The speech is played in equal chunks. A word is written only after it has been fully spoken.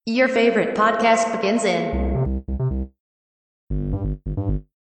Your favorite podcast begins in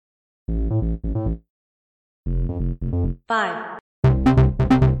 5,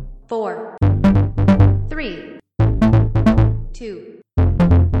 4, 3, 2,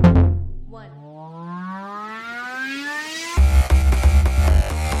 1.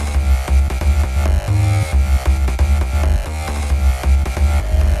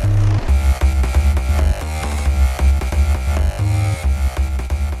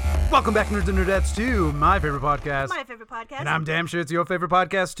 Welcome back, Nerds and Nerdettes, to my favorite podcast. My favorite podcast. And I'm damn sure it's your favorite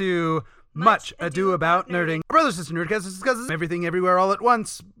podcast, too. Much Ado About Nerding. Our brother, sister, Nerdcast discusses everything everywhere all at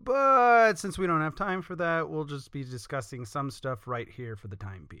once. But since we don't have time for that, we'll just be discussing some stuff right here for the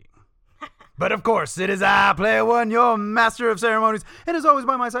time being. But of course, it is I, Player One, your master of ceremonies. And as always,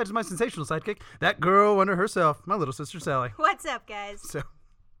 by my side is my sensational sidekick, that girl wonder herself, my little sister Sally. What's up, guys?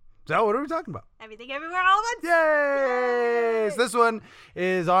 So what are we talking about? Everything, everywhere, all at once. Yay! So this one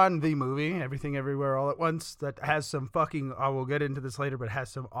is on the movie Everything Everywhere All at Once that has some fucking, I will get into this later, but has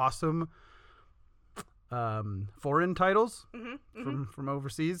some awesome foreign titles from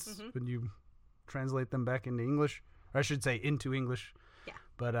overseas when you translate them back into English. Or I should say into English. Yeah.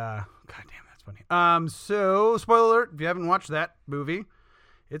 But god damn, that's funny. So spoiler alert, if you haven't watched that movie,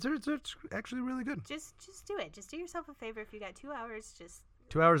 it's actually really good. Just do it. Just do yourself a favor. If you got 2 hours, just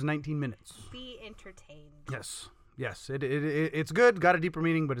 2 hours and 19 minutes. be entertained. Yes. It's good. Got a deeper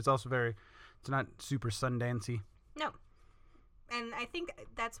meaning, but it's also it's not super Sundancey. No. And I think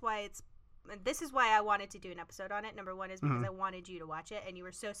that's why this is why I wanted to do an episode on it. Number one is because I wanted you to watch it, and you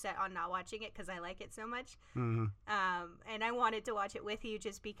were so set on not watching it because I like it so much. Mm-hmm. And I wanted to watch it with you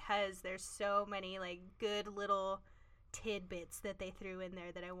just because there's so many like good little tidbits that they threw in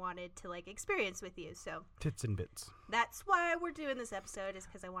there that I wanted to like experience with you. So Tits and bits. that's why we're doing this episode, is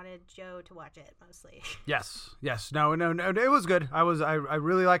because I wanted Joe to watch it mostly. Yes. No, it was good. I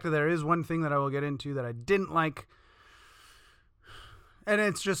really liked it. There is one thing that I will get into that I didn't like, and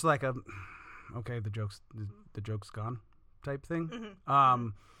it's just like okay, the joke's gone type thing.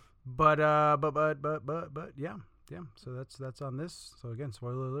 But yeah. So that's on this. So again,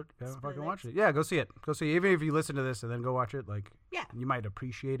 spoiler alert. If you haven't fucking watched it, yeah, go see it. Even if you listen to this and then go watch it, like, Yeah. you might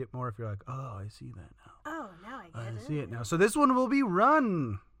appreciate it more if you're like, oh, I see that now. Oh, now I get it. I see it now. So this one will be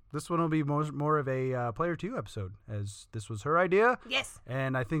run. This one will be more of a Player 2 episode, as this was her idea. Yes.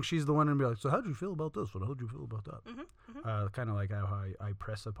 And I think she's the one to be like, so how'd you feel about this one? How'd you feel about that? Kind of like how I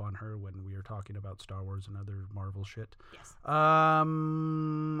press upon her when we are talking about Star Wars and other Marvel shit. Yes. I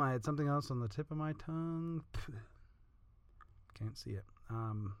had something else on the tip of my tongue. Can't see it.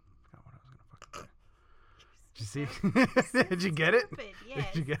 Forgot what I was gonna fucking say. Did you see? Did you get it?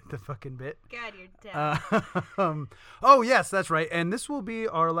 Yes. Did you get the fucking bit? God, you're dumb. Oh yes, that's right. And this will be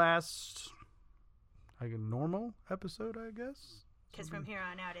our last, like, a normal episode, I guess. Because from here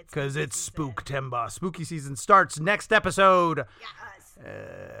on out, it's Because spooky it's season. Spooktember. Spooky season starts next episode. Yes.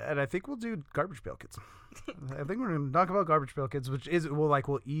 And I think we'll do Garbage Pail Kids. I think we're going to talk about Garbage Pail Kids, which is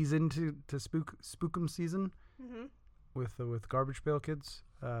we'll ease into Spookum season with Garbage Pail Kids,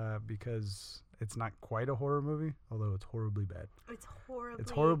 because it's not quite a horror movie, although it's horribly bad. It's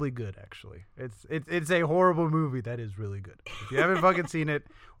horribly good, actually. It's a horrible movie that is really good. If you haven't fucking seen it,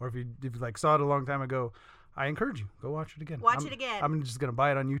 or if you like saw it a long time ago, I encourage you, go watch it again. Watch it again. I'm just gonna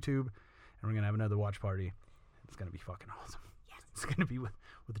buy it on YouTube, and we're gonna have another watch party. It's gonna be fucking awesome. Yes. It's gonna be with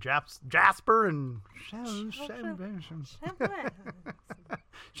Jasper and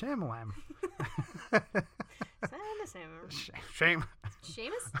Shamalam. Shame.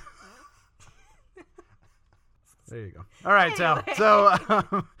 Seamus? There you go. All right, Anyway. So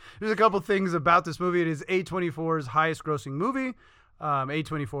there's a couple things about this movie. It is A24's highest grossing movie.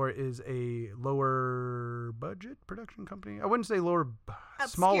 A24 is a lower budget production company. I wouldn't say lower,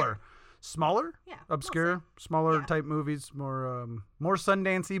 smaller. Yeah, obscure, smaller type movies, more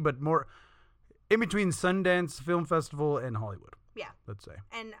Sundancey, but more in between Sundance Film Festival and Hollywood. Yeah. Let's say.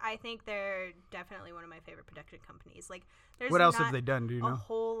 And I think they're definitely one of my favorite production companies. Like, there's What else not have they done? Do you a know?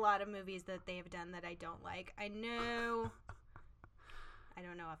 whole lot of movies that they have done that I don't like. I know. I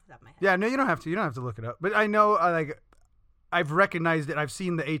don't know off the top of my head. Yeah, no, you don't have to. You don't have to look it up. But I know, I've recognized it. I've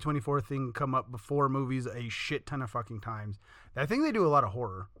seen the A24 thing come up before movies a shit ton of fucking times. I think they do a lot of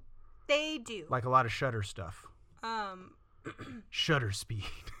horror. They do. Like a lot of Shudder stuff. Shutter Speed.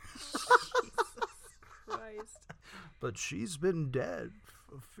 Christ. But she's been dead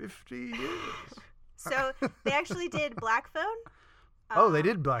for 50 years. So they actually did Black Phone. They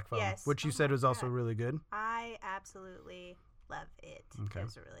did Black Phone, yes. which you Oh said my was also God. really good. I absolutely love it. Okay. It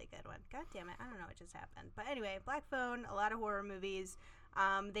was a really good one. God damn it. I don't know what just happened. But anyway, Black Phone, a lot of horror movies.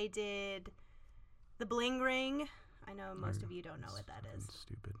 They did The Bling Ring, I know most of you don't know what that is.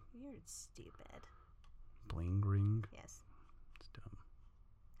 Stupid. You're stupid. Bling ring. Yes. It's dumb.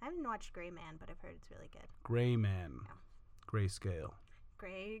 I haven't watched Gray Man, but I've heard it's really good. Gray Man. Yeah. Grayscale.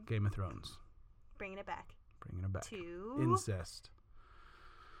 Gray. Game of Thrones. Bringing it back. Bringing it back. To... Incest.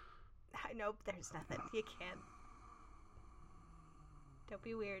 Nope, there's nothing. You can't. Don't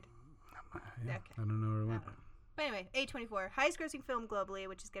be weird. Yeah, Okay. I don't know where it went. But anyway, A24, highest grossing film globally,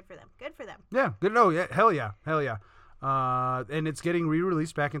 which is good for them. Good for them. Yeah, good. No, yeah, hell yeah. And it's getting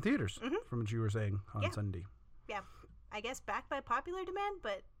re-released back in theaters, from what you were saying on Sunday. Yeah, I guess backed by popular demand,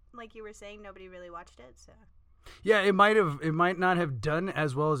 but like you were saying, nobody really watched it. So Yeah, it might not have done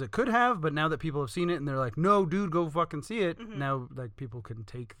as well as it could have, but now that people have seen it and they're like, no, dude, go fucking see it. Now, like, people can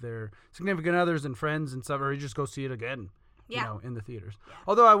take their significant others and friends and stuff, or just go see it again. Yeah. You know, in the theaters. Yeah.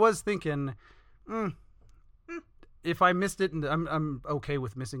 Although I was thinking, if I missed it, I'm okay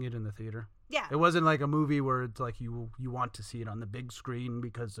with missing it in the theater. yeah, It wasn't like a movie where it's like you want to see it on the big screen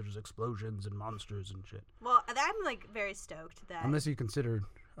because there's explosions and monsters and shit. well, I'm like very stoked that Unless you consider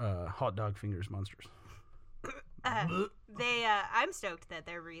hot dog fingers monsters. I'm stoked that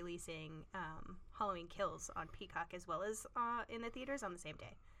they're releasing Halloween Kills on Peacock as well as in the theaters on the same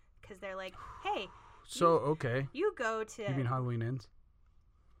day, because they're like, hey, So, okay. you go to You mean Halloween Ends?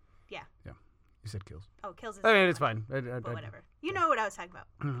 yeah. Yeah. You said Kills. Oh, Kills is I mean, the it's one. fine. But whatever. You know what I was talking about.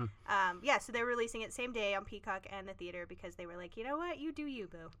 Mhm. Yeah, so they're releasing it same day on Peacock and the theater because they were like, you know what? You do you,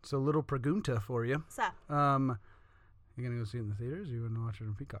 boo. So, little pregunta for you. So, You gonna go see it in the theaters, or you gonna watch it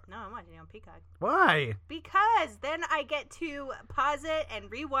on Peacock? no, I'm watching it on Peacock. Why? Because then I get to pause it and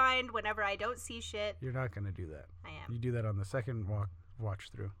rewind whenever I don't see shit. You're not gonna do that. I You am. do that on the second watch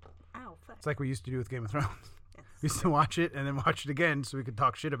through. Oh, fuck. It's like we used to do with Game of Thrones. Yes. We used to watch it and then watch it again so we could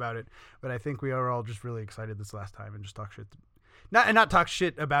talk shit about it. But I think we are all just really excited this last time and just talk shit. Not talk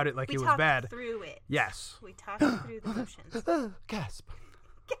shit about it like We it was talked bad. through it. Yes. We talked through the motions. Gasp.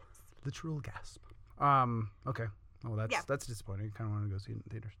 Yes. Literal gasp. Okay. Well, Yeah. that's disappointing. I kind of want to go see it in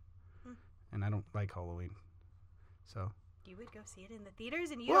theaters. And I don't like Halloween. So. You would go see it in the theaters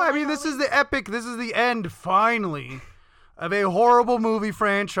and you Well, I mean, this is the epic. This is the end, finally, of a horrible movie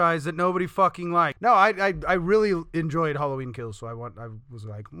franchise that nobody fucking liked. No, I really enjoyed Halloween Kills, so I was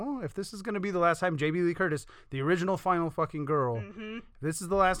like, well, if this is gonna be the last time Jamie Lee Curtis, the original final fucking girl, if this is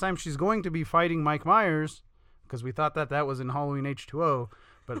the last time she's going to be fighting Mike Myers, because we thought that was in Halloween H2O.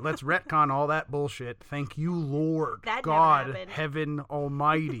 But let's retcon all that bullshit. Thank you, Lord That never God, happened. Heaven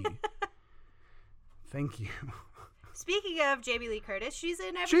Almighty. Thank you. Speaking of Jamie Lee Curtis, she's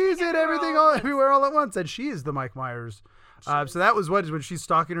in everything. She's in everything everywhere all at once, and she is the Mike Myers. So that was when she's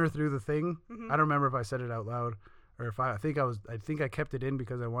stalking her through the thing. I don't remember if I said it out loud or if I think I kept it in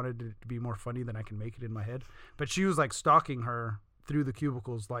because I wanted it to be more funny than I can make it in my head. But she was like stalking her through the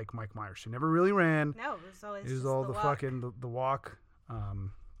cubicles like Mike Myers. She never really ran. No, it was always It was just all the the walk. fucking the walk.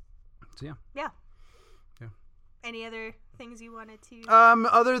 So yeah. Yeah. Yeah. Any other things you wanted to?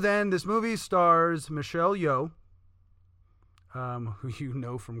 Other than this movie stars Michelle Yeoh, who you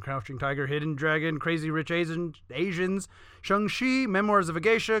know from Crouching Tiger, Hidden Dragon, Crazy Rich Asians, Shang-Chi, Memoirs of a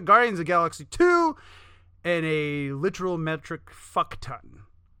Geisha, Guardians of the Galaxy 2, and a literal metric fuck ton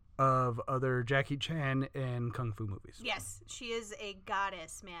of other Jackie Chan and Kung Fu movies. Yes, she is a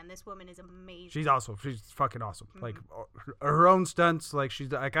goddess, man. This woman is amazing. She's awesome. She's fucking awesome. Like her own stunts. Like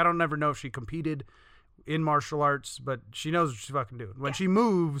she's like, I don't never know if she competed in martial arts, but she knows what she's fucking doing. When she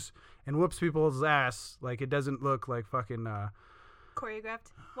moves and whoops people's ass, like it doesn't look like fucking.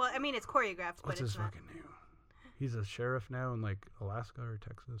 Choreographed. Well, I mean it's choreographed, but What's it's his not. fucking name? He's a sheriff now in like Alaska or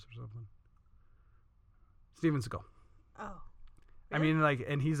Texas or something. Steven Seagal. Oh. I mean, like,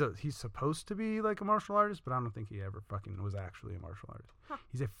 and he's supposed to be like a martial artist, but I don't think he ever fucking was actually a martial artist. Huh.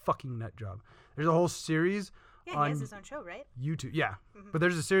 He's a fucking nut job. There's a whole series Yeah, he on has his own show, right? YouTube. Yeah, but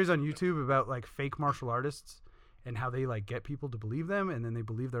there's a series on YouTube about like fake martial artists and how they like get people to believe them, and then they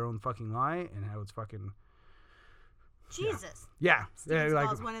believe their own fucking lie, and how it's fucking Jesus. yeah. Steven Like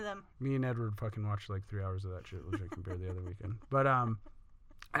Seagal's one of them. me and Edward fucking watched like 3 hours of that shit, which I compared the other weekend. But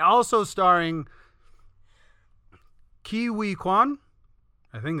also starring Kiwi Kwan.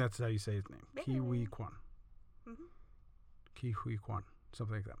 I think that's how you say his name. Yeah. Kiwi Kwan. Mhm. Kiwi Kwan.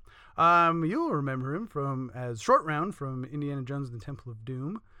 Something like that. You'll remember him from as Short Round from Indiana Jones and the Temple of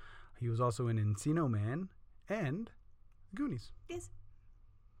Doom. He was also in Encino Man and Goonies. Yes.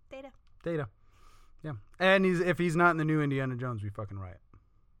 Data. Data. Yeah. And if he's not in the new Indiana Jones, we fucking riot.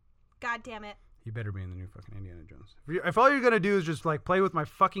 God damn it. He better be in the new fucking Indiana Jones. If all you're going to do is just like play with my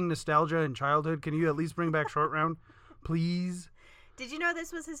fucking nostalgia and childhood, can you at least bring back Short Round? Please? Did you know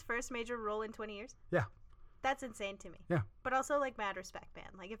this was his first major role in 20 years? Yeah. That's insane to me. Yeah. But also, like, mad respect, man.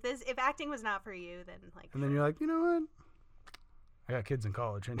 Like, if acting was not for you, then, like... And then you're like, you know what? I got kids in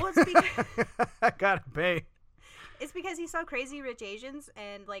college. And Well, it's because... I gotta pay. It's because he saw Crazy Rich Asians,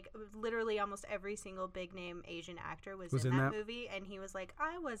 and, like, literally almost every single big-name Asian actor was in that movie, and he was like,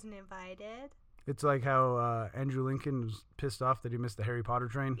 I wasn't invited. It's like how Andrew Lincoln was pissed off that he missed the Harry Potter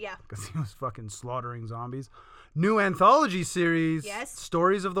train. Yeah. Because he was fucking slaughtering zombies. New anthology series. Yes.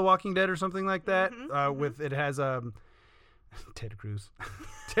 Stories of the Walking Dead or something like that. With it has Ted Cruz.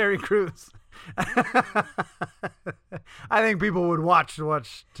 Terry Crews. I think people would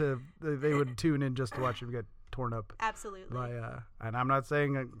they would tune in just to watch him get torn up. Absolutely. By, and I'm not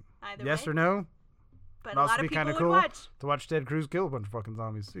saying Either yes way, or no. but It'd a also lot of be people kind would of cool watch. to watch Ted Cruz kill a bunch of fucking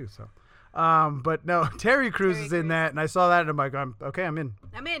zombies too. So, but no, Terry Crews is in that, and I saw that, and I'm like, I'm in.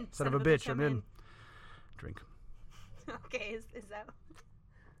 I'm in. Son of a bitch, I'm in. Drink. Okay, is that?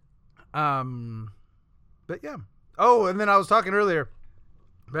 But yeah. Oh, and then I was talking earlier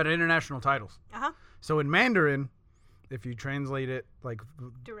about international titles. So in Mandarin, if you translate it like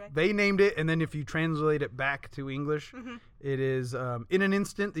Direct. they named it, and then if you translate it back to English, it is in an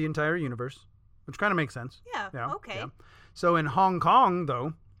instant the entire universe, which kind of makes sense. Yeah. Okay. Yeah. So in Hong Kong,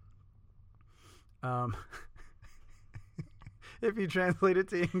 though, if you translate it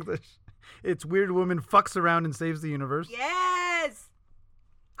to English, it's Weird Woman fucks around and saves the universe. Yes.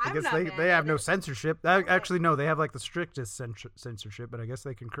 I guess they have no censorship. Actually, no, they have like the strictest censorship, but I guess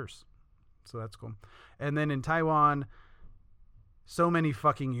they can curse. So that's cool. And then in Taiwan, so many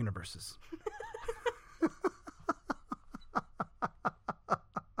fucking universes.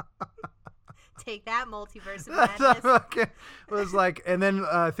 Take that, multiverse of That's madness. fucking was like, and then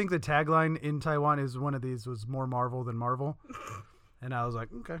I think the tagline in Taiwan is one of these was more Marvel than Marvel, and I was like,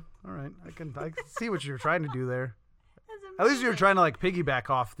 okay, all right, I can see what you're trying to do there. At least you're trying to like piggyback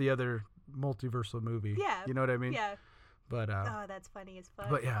off the other multiversal movie. Yeah, you know what I mean. Yeah. But oh, that's funny as fuck.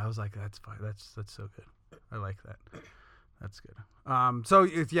 But yeah, I was like, that's fine. That's so good. I like that. That's good. So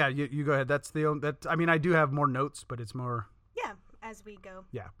yeah, you go ahead. That's the only, that. I mean, I do have more notes, but it's more. Yeah, as we go.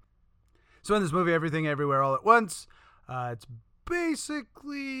 Yeah. So in this movie, Everything Everywhere All at Once, it's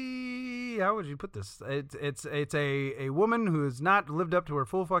basically, how would you put this? It's a woman who has not lived up to her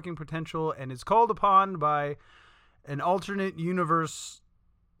full fucking potential and is called upon by an alternate universe,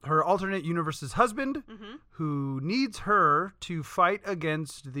 her alternate universe's husband, who needs her to fight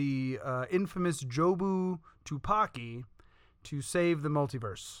against the infamous Jobu Tupaki to save the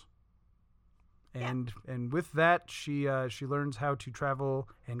multiverse. And with that, she learns how to travel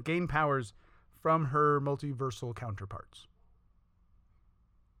and gain powers from her multiversal counterparts.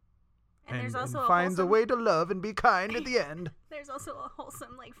 And there's also finds a way to love and be kind at the end. There's also a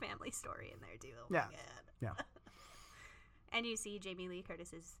wholesome like family story in there too. Oh yeah. My God. Yeah. And you see Jamie Lee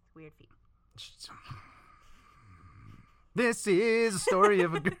Curtis's weird feet. This is a story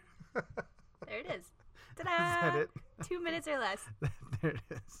of a girl. There it is. Ta-da! Is that it? 2 minutes or less. There it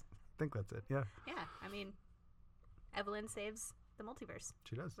is. I think that's it. Yeah. Yeah, I mean, Evelyn saves the multiverse.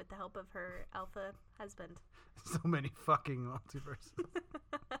 She does. With the help of her alpha husband. So many fucking multiverses.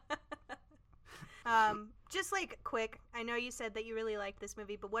 Just like quick, I know you said that you really liked this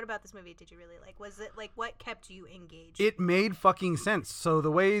movie, but what about this movie did you really like? Was it like what kept you engaged? It made fucking sense. So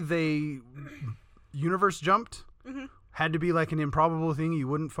the way they universe jumped had to be like an improbable thing you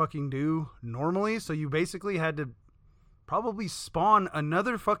wouldn't fucking do normally. So you basically had to probably spawn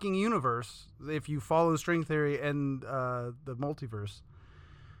another fucking universe if you follow string theory and the multiverse.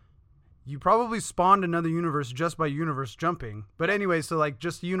 You probably spawned another universe just by universe jumping. But anyway, so like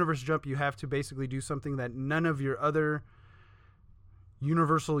just universe jump, you have to basically do something that none of your other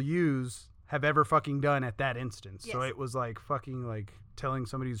universal yous have ever fucking done at that instance. Yes. So it was like fucking like telling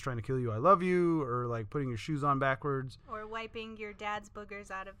somebody who's trying to kill you I love you, or like putting your shoes on backwards. Or wiping your dad's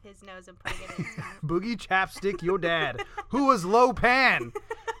boogers out of his nose and putting it in his mouth. Boogie Chapstick, your dad, who was Lo Pan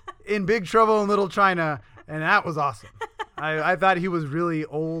in Big Trouble in Little China, and that was awesome. I thought he was really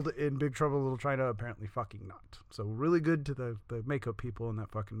old in Big Trouble in Little China, apparently fucking not. So really good to the makeup people in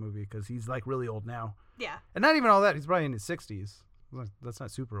that fucking movie, because he's like really old now. Yeah. And not even all that, he's probably in his 60s. That's not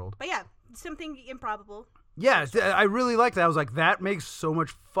super old. But yeah, something improbable. Yeah, I really liked that. I was like, that makes so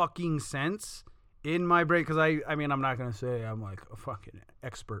much fucking sense in my brain, because I mean, I'm not going to say I'm like a fucking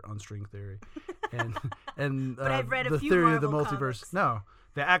expert on string theory and but I've read the a few theory Marvel of the multiverse.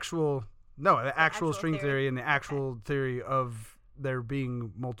 Comics. The actual string theory and the actual theory of there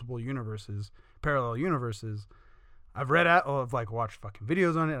being multiple universes, parallel universes. I've read I've like watched fucking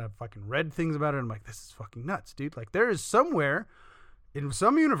videos on it. I've fucking read things about it. I'm like, this is fucking nuts, dude. Like there is somewhere in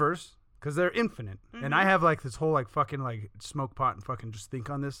some universe, because they're infinite, and I have like this whole like fucking like smoke pot and fucking just think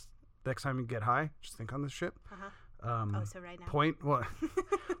on this next time you get high, just think on this shit. So right now. Point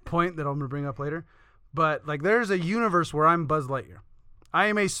that I'm gonna bring up later. But like, there's a universe where I'm Buzz Lightyear. I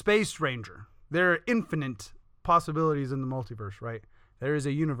am a space ranger. There are infinite possibilities in the multiverse, right? There is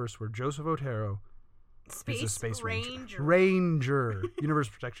a universe where Joseph Otero is a space ranger. Universe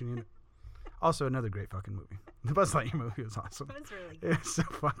Protection Unit. Also, another great fucking movie. The Buzz Lightyear movie was awesome. It was really good. It's so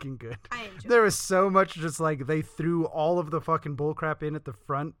fucking good. I enjoyed There was so much just like they threw all of the fucking bullcrap in at the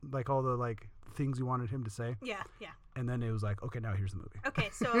front, like all the like things you wanted him to say. Yeah, yeah. And then it was like, okay, now here's the movie. Okay,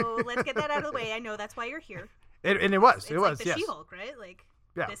 so let's get that out of the way. I know that's why you're here. And it was. It's It like was, the yes. She-Hulk, right? Like,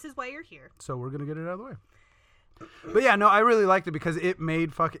 Yeah. this is why you're here. So we're going to get it out of the way. But yeah, no, I really liked it because it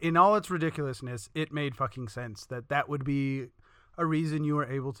made in all its ridiculousness, it made fucking sense that would be a reason you were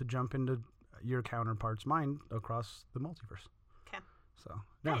able to jump into your counterpart's mind across the multiverse. Okay. So,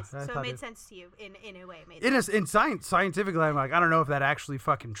 no, Nice. I So it thought made sense to you in a way. It made In sense. scientifically, I'm like, I don't know if that actually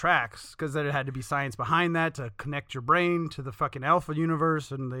fucking tracks because there had to be science behind that to connect your brain to the fucking alpha universe,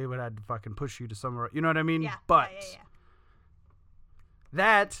 and they would have to fucking push you to somewhere. You know what I mean? Yeah. But yeah.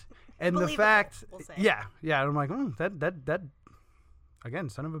 that and the Believable, fact, we'll say. yeah, I'm like, that again,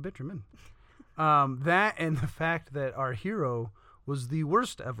 son of a bitch, I'm in. That and the fact that our hero was the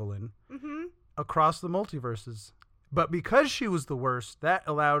worst Evelyn across the multiverses. But because she was the worst, that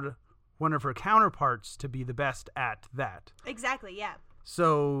allowed one of her counterparts to be the best at that. Exactly, yeah.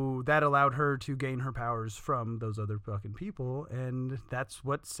 So that allowed her to gain her powers from those other fucking people, and that's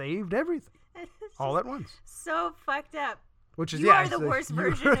what saved everything all at once. So fucked up. Which is You are the worst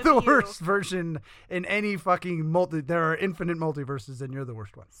version You're of the you. worst version in any fucking There are infinite multiverses, and you're the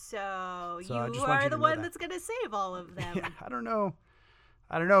worst one. So I you just want you are to the know one that. that's going to save all of them. Yeah, I don't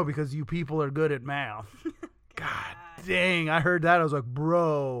know because you people are good at math. God dang, I heard that. I was like,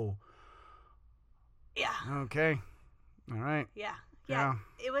 bro. Yeah. Okay. All right. Yeah. Yeah.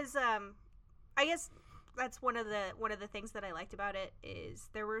 It was I guess that's one of the things that I liked about it is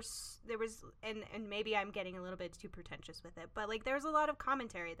there was and maybe I'm getting a little bit too pretentious with it, but like there was a lot of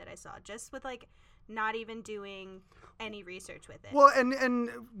commentary that I saw just with like not even doing any research with it. Well, and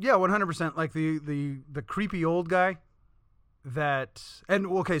yeah, 100%. Like the creepy old guy that, and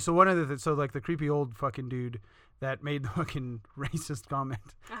okay, so one of the so like the creepy old fucking dude that made the fucking racist comment,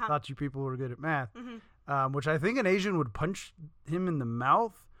 thought you people were good at math, which I think an Asian would punch him in the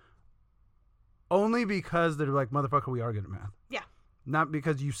mouth. Only because they're like, motherfucker, we are good at math. Yeah. Not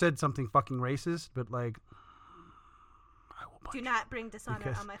because you said something fucking racist, but like, I will punch Do not bring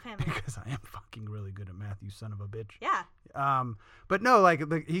dishonor on my family. because I am fucking really good at math, you son of a bitch. Yeah. But no, like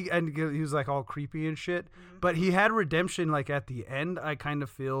he was like all creepy and shit. But he had redemption like at the end. I kind of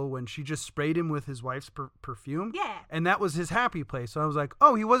feel when she just sprayed him with his wife's perfume. Yeah. And that was his happy place. So I was like,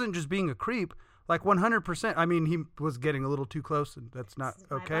 oh, he wasn't just being a creep. Like 100%. I mean, he was getting a little too close, and that's not This is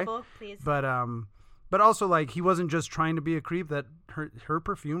my okay. bubble, please. But also like he wasn't just trying to be a creep. That her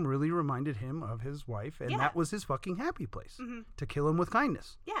perfume really reminded him of his wife, and that was his fucking happy place to kill him with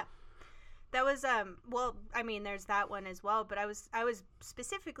kindness. Yeah. That was well, I mean there's that one as well, but I was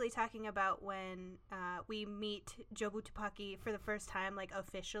specifically talking about when we meet Jobu Tupaki for the first time, like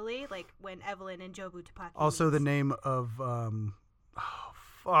officially, like when Evelyn and Jobu Tupaki Also meets. the name of oh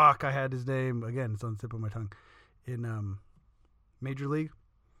fuck, I had his name again, it's on the tip of my tongue. In Major League.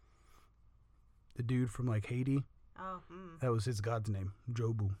 The dude from like Haiti. Oh, That was his god's name.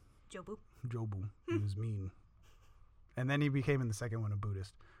 Jobu. Jobu. He was mean. And then he became in the second one a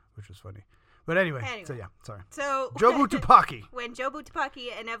Buddhist, which was funny. But anyway. So yeah, sorry. So Jobu Tupaki. When Jobu Tupaki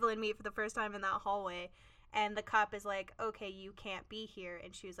and Evelyn meet for the first time in that hallway, and the cop is like, "Okay, you can't be here,"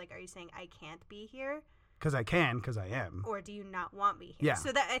 and she was like, "Are you saying I can't be here?" Because I am. Or do you not want me here? Yeah.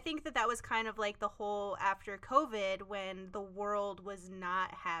 So that I think that was kind of like the whole after COVID when the world was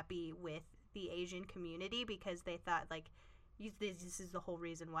not happy with the Asian community because they thought like this is the whole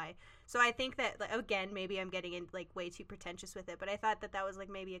reason why. So I think that like, again, maybe I'm getting in like way too pretentious with it, but I thought that was like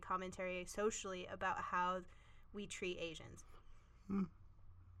maybe a commentary socially about how we treat Asians.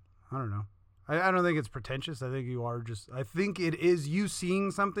 I don't know. I don't think it's pretentious. I think I think it is you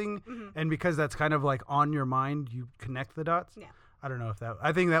seeing something, and because that's kind of like on your mind, you connect the dots. Yeah. I don't know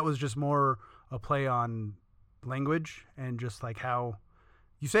I think that was just more a play on language and just like how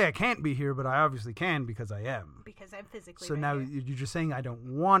you say I can't be here, but I obviously can because I am. Because I'm physically So right now here. you're just saying you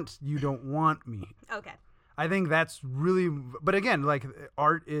don't want me. Okay. I think that's really, but again, like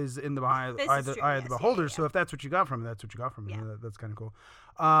art is in the eye of This is the true, eye of yes, the beholder. yeah. So if that's what you got from it, that's what you got from it. Yeah. That's kind of cool.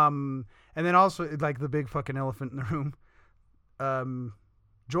 And then also like the big fucking elephant in the room,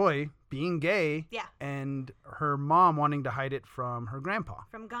 Joy being gay, Yeah. and her mom wanting to hide it from her grandpa.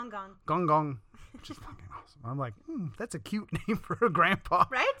 From Gong Gong. Gong Gong. which is fucking awesome. I'm like, that's a cute name for a grandpa.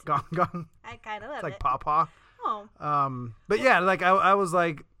 Right? Gong Gong. I kind of love It's like it. Papa. Oh. But yeah, like I was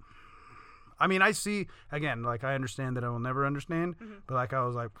like, I mean, I see, again, like I understand that I will never understand, but like I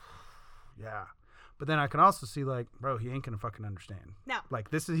was like, yeah. But then I can also see like, bro, he ain't gonna fucking understand. No. Like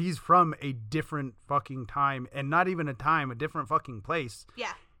he's from a different fucking time, and not even a time, a different fucking place.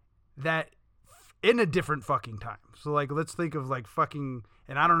 Yeah. That in a different fucking time. So like, let's think of like fucking,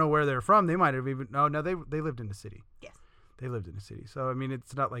 and I don't know where they're from. They might have even, no, they lived in the city. Yes. They lived in a city. So, I mean,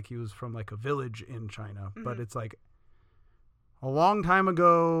 it's not like he was from like a village in China, but it's like a long time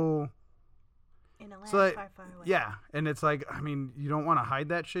ago. In a land So, like, far, far away. yeah. And it's like, I mean, you don't want to hide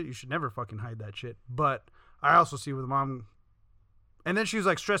that shit. You should never fucking hide that shit. But I also see with mom. And then she was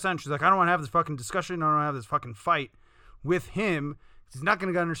like stressed out. And she's like, I don't want to have this fucking discussion. I don't want to have this fucking fight with him. He's not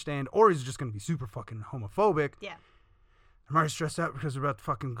going to understand, or he's just going to be super fucking homophobic. Yeah. I'm already stressed out because we're about to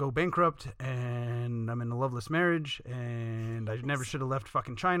fucking go bankrupt, and I'm in a loveless marriage, and I never should have left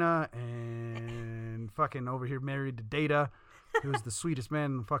fucking China, and fucking over here married to Data, who's the sweetest man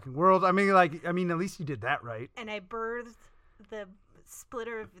in the fucking world. I mean, at least you did that right. And I birthed the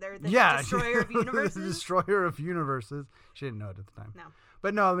splitter of, or the Yeah, destroyer of universes. The destroyer of universes. She didn't know it at the time. No.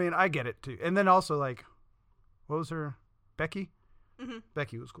 But no, I mean, I get it too. And then also, like, what was her? Becky? Mm-hmm.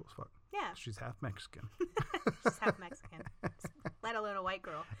 Becky was cool as fuck. Yeah. She's half Mexican. She's half Mexican, let alone a white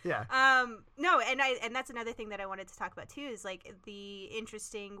girl. Yeah. No, and that's another thing that I wanted to talk about too, is like the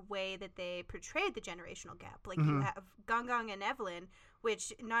interesting way that they portrayed the generational gap. Like you have Gong Gong and Evelyn,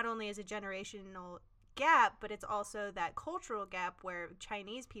 which not only is a generational gap, but it's also that cultural gap where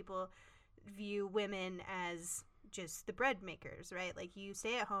Chinese people view women as just the bread makers, right? Like you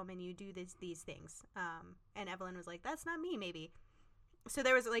stay at home and you do these things. And Evelyn was like, that's not me, maybe. So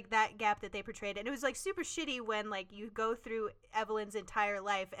there was like that gap that they portrayed, and it was like super shitty when like you go through Evelyn's entire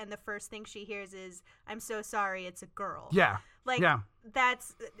life and the first thing she hears is, I'm so sorry, it's a girl. Yeah. Like yeah.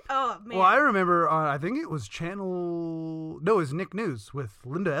 that's, oh man. Well, I remember, I think it was it was Nick News with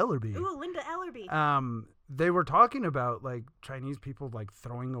Linda Ellerby. Ooh, Linda Ellerby. They were talking about like Chinese people like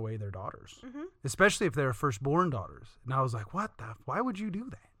throwing away their daughters, especially if they're firstborn daughters. And I was like, why would you do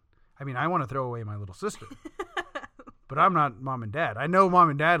that? I mean, I want to throw away my little sister. But I'm not mom and dad. I know mom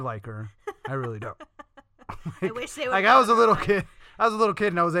and dad like her. I really don't. I wish they would. Like I was a little kid. I was a little kid,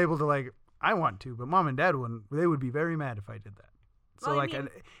 and I was able to like. I want to, but mom and dad wouldn't. They would be very mad if I did that. So Well, I like, mean-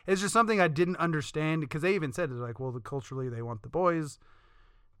 it's just something I didn't understand because they even said it like, well, culturally they want the boys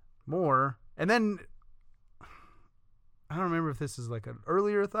more, and then I don't remember if this is like an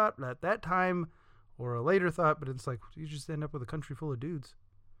earlier thought at that time or a later thought, but it's like you just end up with a country full of dudes.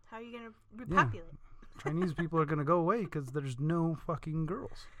 How are you going to repopulate? Chinese people are gonna go away because there's no fucking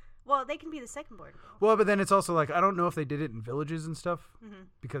girls. Well, they can be the second born girl. Well, but then it's also like I don't know if they did it in villages and stuff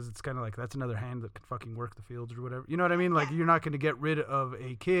because it's kind of like that's another hand that could fucking work the fields or whatever. You know what I mean? Like Yeah. you're not going to get rid of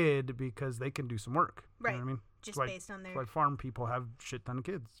a kid because they can do some work. Right. You know what I mean? Just It's like, based on it's like farm people have shit ton of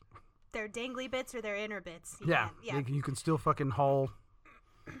kids. their dangly bits or their inner bits. You Yeah. can't- Yeah. You can still fucking haul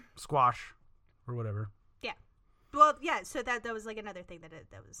squash or whatever. Well, yeah, so that was like another thing that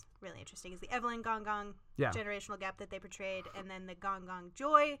was really interesting is the Evelyn Gong Gong Yeah. generational gap that they portrayed, and then the Gong Gong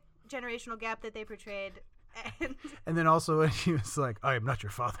Joy generational gap that they portrayed. And And then also he was like, I am not your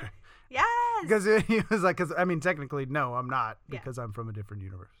father. yes, Because he was like, because I mean, technically, no, I'm not Yeah. because I'm from a different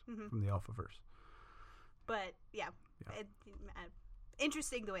universe, from the Alphaverse. but yeah.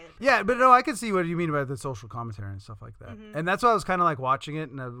 Interesting the way that Yeah, but no, I can see what you mean about the social commentary and stuff like that. And that's why I was kind of like watching it,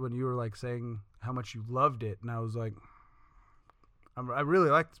 and when you were like saying how much you loved it, and I was like, I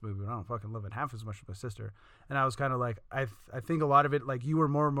really like this movie, but I don't fucking love it half as much as my sister. And I was kind of like, I think a lot of it, like you were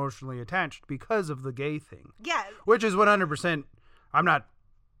more emotionally attached because of the gay thing, Yeah, which is 100%. I'm not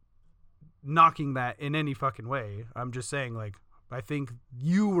knocking that in any fucking way. I'm just saying, like, I think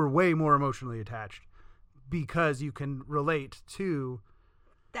you were way more emotionally attached because you can relate to.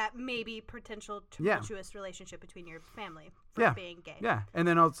 that maybe potential Yeah. tumultuous relationship between your family for Yeah. being gay. Yeah, and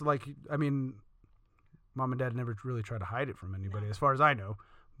then also like I mean, mom and dad never really try to hide it from anybody, as far as I know.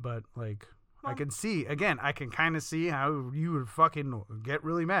 But like, I can see again, I can kind of see how you would fucking get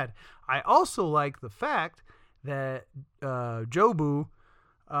really mad. I also like the fact that Jobu,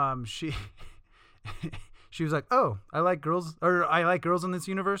 she she was like, "Oh, I like girls in this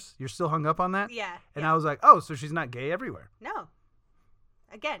universe. You're still hung up on that?" Yeah. And yeah. I was like, "Oh, so she's not gay everywhere?" No.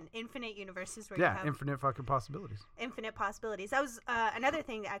 Again, infinite universes where Yeah, you have infinite fucking possibilities. infinite possibilities. That was another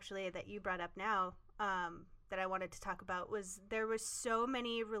thing actually that you brought up now that I wanted to talk about was there was so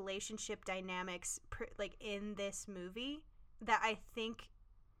many relationship dynamics like in this movie that I think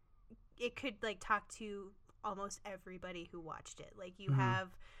it could like talk to almost everybody who watched it. Like you have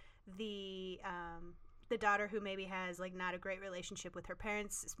the daughter who maybe has like not a great relationship with her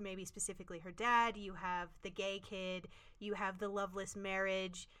parents, maybe specifically her dad. You have the gay kid. You have the loveless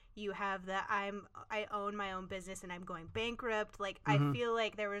marriage. You have the I own my own business and I'm going bankrupt. Like I feel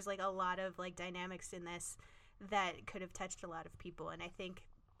like there was like a lot of like dynamics in this that could have touched a lot of people. And I think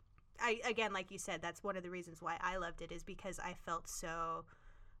again, like you said, that's one of the reasons why I loved it, is because I felt so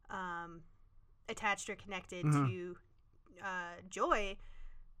attached or connected to Joy,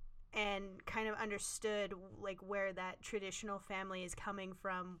 and kind of understood like where that traditional family is coming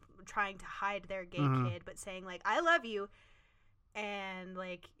from, trying to hide their gay kid, but saying like, I love you. And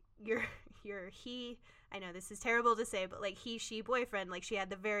like you're he, I know this is terrible to say, but like she boyfriend, like she had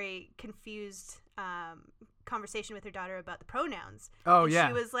the very confused conversation with her daughter about the pronouns. Oh, and yeah.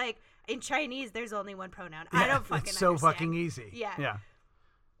 she was like, in Chinese there's only one pronoun. Yeah, I don't fucking it's so understand. fucking easy. Yeah.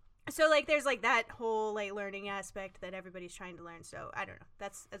 So like there's like that whole like learning aspect that everybody's trying to learn. So I don't know.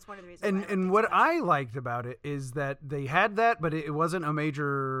 That's one of the reasons. And what I liked about it is that they had that, but it wasn't a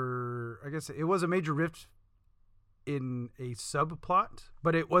major. I guess it was a major rift in a subplot,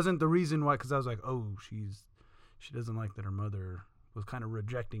 but it wasn't the reason why. Because I was like, oh, she doesn't like that her mother was kind of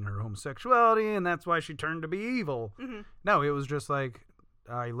rejecting her homosexuality, and that's why she turned to be evil. No, it was just like,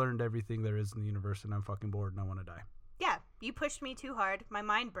 I learned everything there is in the universe, and I'm fucking bored, and I want to die. Yeah, you pushed me too hard. My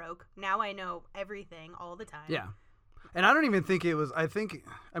mind broke. Now I know everything all the time. Yeah. And I don't even think it was, I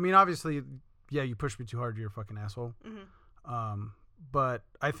mean, obviously, yeah, you pushed me too hard, you're a fucking asshole. But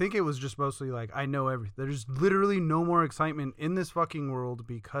I think it was just mostly like, I know everything. There's literally no more excitement in this fucking world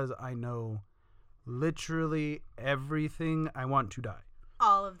because I know literally everything. I want to die.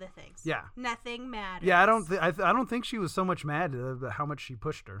 All of the things. Yeah. Nothing matters. Yeah, I don't think she was so much mad at how much she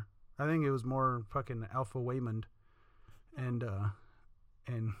pushed her. I think it was more fucking Alpha Waymond and Gung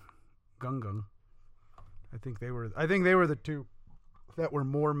Gung. I think they were the two that were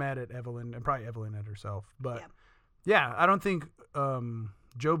more mad at Evelyn, and probably Evelyn at herself. But yeah, I don't think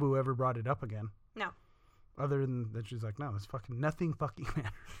Jobu ever brought it up again. No. Other than that, she's like, no, this fucking nothing fucking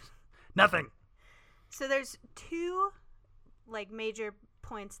matters. Nothing. So there's two like major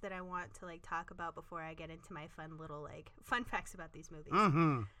points that I want to like talk about before I get into my fun little like fun facts about these movies.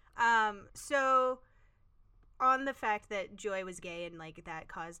 So on the fact that Joy was gay and like that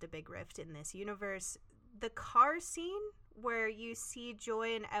caused a big rift in this universe, the car scene where you see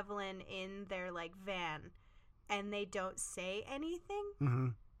Joy and Evelyn in their like van and they don't say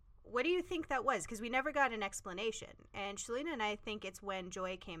anything. What do you think that was? Because we never got an explanation. And Shalina and I think it's when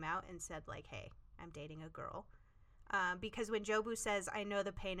Joy came out and said like, hey, I'm dating a girl. Because when Jobu says, I know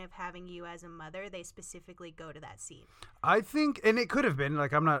the pain of having you as a mother, they specifically go to that scene. I think, and it could have been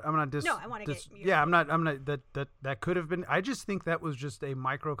like, I'm not No, I want to get yeah, I'm not that could have been. I just think that was just a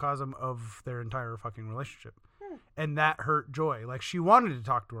microcosm of their entire fucking relationship. And that hurt Joy. Like, she wanted to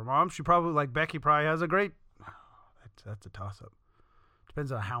talk to her mom. She probably, like, Becky probably has a great, that's a toss up.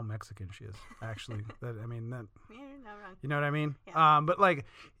 Depends on how Mexican she is, actually. That, I mean, that, You're not wrong. you know what I mean? Yeah. But like,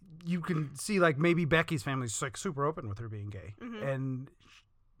 you can see like maybe Becky's family's like super open with her being gay, and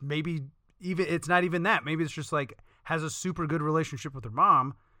maybe even it's not even that. Maybe it's just like has a super good relationship with her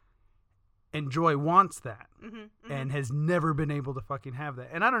mom, and Joy wants that, and has never been able to fucking have that.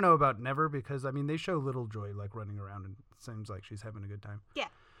 And I don't know about never, because I mean they show little Joy like running around and it seems like she's having a good time. Yeah.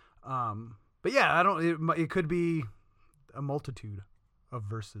 But yeah, I don't. It could be a multitude of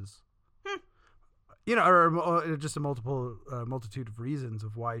verses. You know, or just a multitude of reasons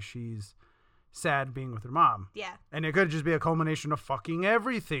of why she's sad being with her mom. Yeah. And it could just be a culmination of fucking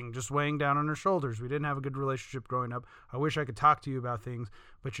everything just weighing down on her shoulders. We didn't have a good relationship growing up. I wish I could talk to you about things,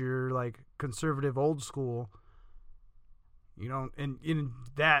 but you're like conservative old school. You know, and in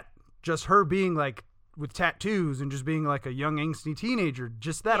that, just her being like with tattoos and just being like a young angsty teenager,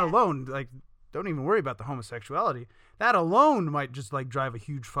 just that alone, like, don't even worry about the homosexuality. That alone might just like drive a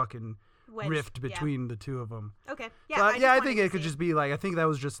huge fucking rift between the two of them. Okay. Yeah. So, I think it could just be like, I think that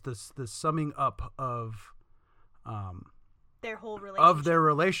was just the summing up of their whole relationship. Of their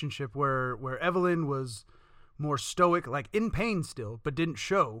relationship, where Evelyn was more stoic, like in pain still, but didn't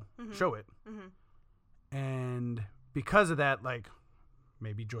show it. And because of that, like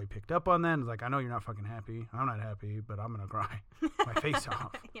maybe Joy picked up on that and was like, I know you're not fucking happy. I'm not happy, but I'm gonna cry my face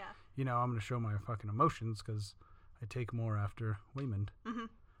off. Yeah. You know, I'm gonna show my fucking emotions because I take more after Waymond.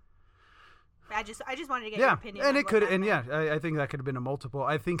 I just wanted to get your opinion. And on it could, what and that meant. I think that could have been a multiple.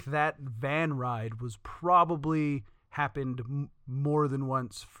 I think that van ride was probably happened more than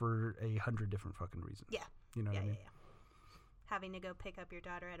once for 100 different fucking reasons. Yeah. You know what I mean? Yeah. Having to go pick up your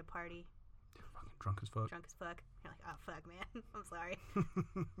daughter at a party. Fucking drunk as fuck. Drunk as fuck. You're like, oh fuck, man. I'm sorry.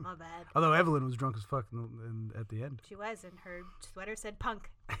 My bad. Although Evelyn was drunk as fuck at the end. She was, and her sweater said punk.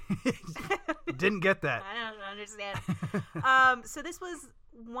 Didn't get that. I don't understand. So this was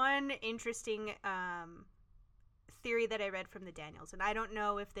one interesting theory that I read from the Daniels, and I don't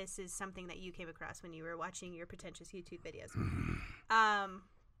know if this is something that you came across when you were watching your pretentious YouTube videos.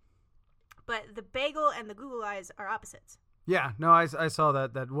 But the bagel and the Google eyes are opposites. Yeah, no, I saw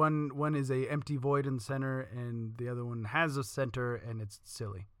that one is a empty void in the center, and the other one has a center, and it's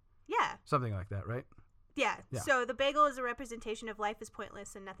silly. Yeah. Something like that, right? Yeah. Yeah. So the bagel is a representation of life is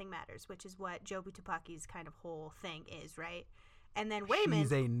pointless and nothing matters, which is what Jobu Tupaki's kind of whole thing is, right? And then Waymond.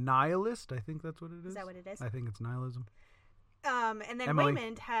 He's a nihilist. I think that's what it is. Is that what it is? I think it's nihilism. And then Emily.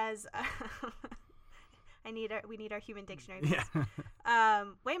 Waymond has. We need our human dictionary. Yeah.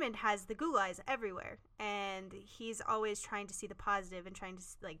 Waymond has the Google eyes everywhere, and he's always trying to see the positive and trying to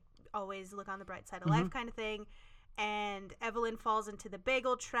always look on the bright side of life, kind of thing. And Evelyn falls into the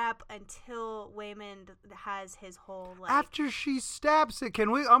bagel trap until Waymond has his whole After she stabs it, I'm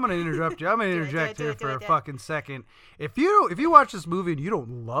gonna interrupt you. I'm gonna interject here for a fucking second. If you watch this movie and you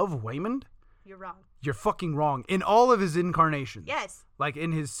don't love Waymond, You're wrong. You're fucking wrong. In all of his incarnations. Yes. Like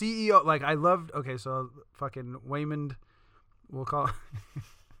in his CEO, like I loved. Okay, so fucking Waymond, we'll call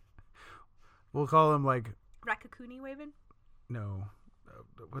him like Rakakuni Waymond. No.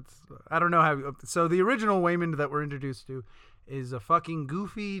 I don't know how. So the original Waymond that we're introduced to is a fucking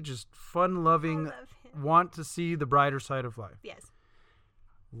goofy, just fun-loving, I love him. want to see the brighter side of life. Yes.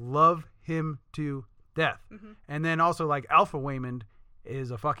 Love him to death. Mm-hmm. And then also like Alpha Waymond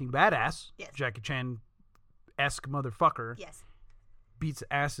is a fucking badass. Yes. Jackie Chan-esque motherfucker. Yes. Beats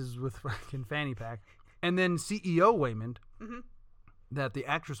asses with fucking fanny pack. And then CEO Waymond, that the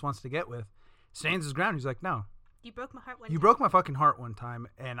actress wants to get with, stands his ground. He's like, no. You broke my heart one You time. broke my fucking heart one time,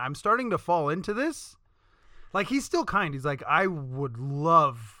 and I'm starting to fall into this. Like, he's still kind. He's like, I would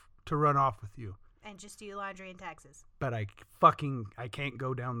love to run off with you. And just do laundry and taxes. But I can't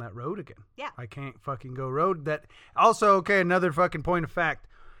go down that road again. Yeah. I can't fucking go road that. Also, okay, another fucking point of fact.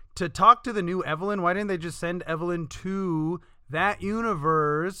 To talk to the new Evelyn, why didn't they just send Evelyn to that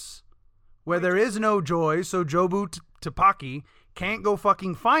universe where there is no Joy, so Jobu Tupaki can't go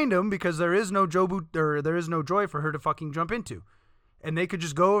fucking find him because there is no Jobu, or there is no Joy for her to fucking jump into. And they could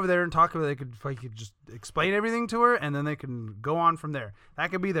just go over there and talk about it. They could just explain everything to her, and then they can go on from there.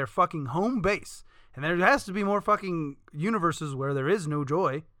 That could be their fucking home base. And there has to be more fucking universes where there is no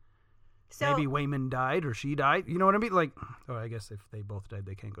Joy. So, Maybe Waymond died or she died. You know what I mean? Like, oh, I guess if they both died,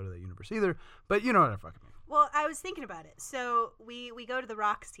 they can't go to that universe either. But you know what I fucking mean. well, I was thinking about it. So we go to the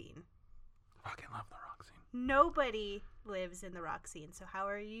rock scene. I fucking love the rock scene. Nobody lives in the rock scene. So how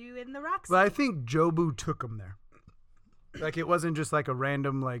are you in the rock scene? But I think Jobu took him there. Like, it wasn't just like a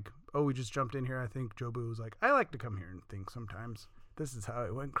random, like, oh, we just jumped in here. I think Jobu was like, I like to come here and think sometimes. This is how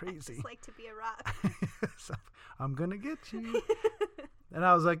it went I crazy. just like to be a rock. So, I'm going to get you. And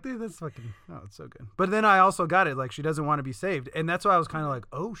I was like, dude, that's fucking, oh, it's so good. But then I also got it. Like, she doesn't want to be saved. And that's why I was kind of like,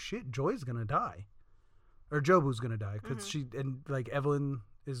 oh, shit, Joy's going to die. Or Jobu's going to die. Because like, Evelyn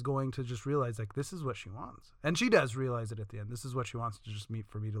is going to just realize, like, this is what she wants. And she does realize it at the end. This is what she wants to just meet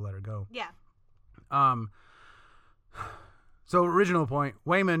for me to let her go. Yeah. So, original point,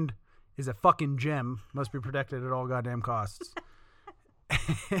 Waymond is a fucking gem. Must be protected at all goddamn costs.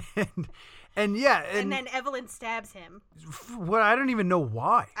 and yeah. And then Evelyn stabs him. What, I don't even know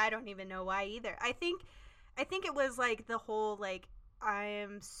why. I don't even know why either. I think it was like the whole, like, I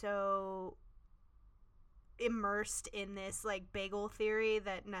am so immersed in this, like, bagel theory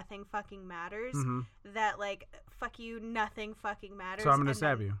that nothing fucking matters. That, like, fuck you, nothing fucking matters. So I'm going to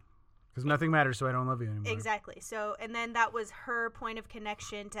stab you. Because nothing matters, so I don't love you anymore. Exactly. So, and then that was her point of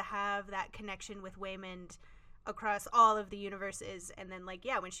connection, to have that connection with Waymond across all of the universes. And then, like,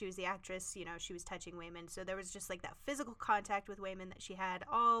 yeah, when she was the actress, you know, she was touching Waymond. So there was just, like, that physical contact with Waymond that she had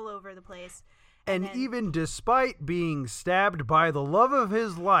all over the place. And then, even despite being stabbed by the love of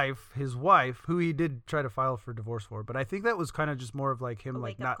his life, his wife, who he did try to file for divorce for, but I think that was kind of just more of like him,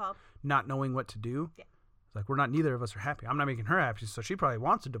 like not knowing what to do. Yeah. Like, neither of us are happy. I'm not making her happy, so she probably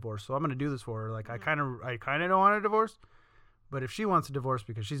wants a divorce. So I'm going to do this for her. Like, I kind of don't want a divorce, but if she wants a divorce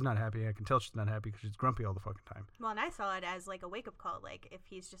because she's not happy, I can tell she's not happy because she's grumpy all the fucking time. Well, and I saw it as like a wake up call. Like, if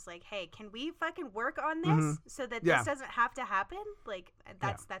he's just like, hey, can we fucking work on this so that this doesn't have to happen? Like,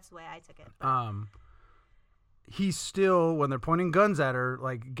 that's the way I took it. But. He still, when they're pointing guns at her,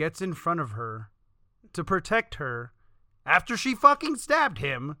 like, gets in front of her to protect her after she fucking stabbed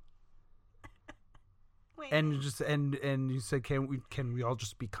him. And you said, can we all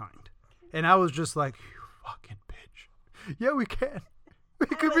just be kind? And I was just like, you fucking bitch. Yeah, we can. We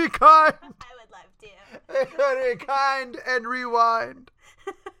could be kind. I would love to. We could be kind and rewind.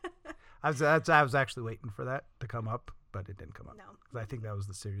 I was actually waiting for that to come up, but it didn't come up. No. 'Cause I think that was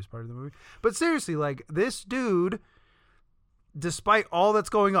the serious part of the movie. But seriously, like, this dude, despite all that's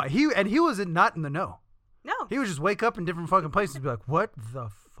going on, he was not in the know. No. He would just wake up in different fucking places and be like, what the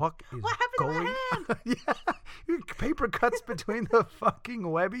fuck is What happened to going my on? Yeah. Paper cuts between the fucking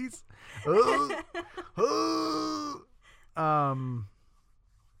webbies. Ugh. Ugh.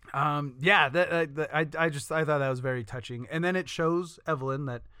 Yeah, I thought that was very touching. And then it shows Evelyn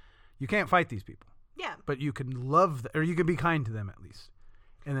that you can't fight these people, Yeah. but you can love or you can be kind to them at least.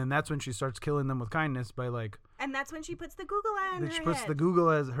 And then that's when she starts killing them with kindness by like. And that's when she puts the Google eye on Then her she puts head. the Google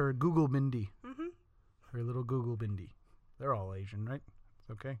as her Google Bindi. Mm-hmm. Her little Google Bindi. They're all Asian, right?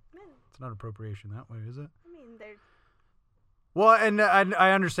 It's okay. Yeah. It's not appropriation that way, is it? I mean, they're... Well, and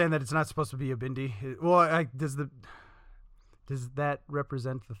I understand that it's not supposed to be a bindi. Well, does that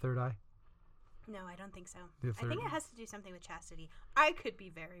represent the third eye? No, I don't think so. The I think third- it has to do something with chastity. I could be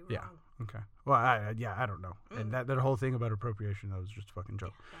very wrong. Yeah. Okay. Well, I don't know. Mm. And that whole thing about appropriation, that was just a fucking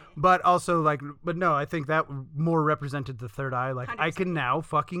joke. Yeah. But also, like, but no, I think that more represented the third eye. Like, I 100%. can now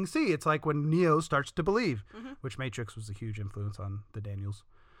fucking see. It's like when Neo starts to believe, Mhm. which Matrix was a huge influence on the Daniels.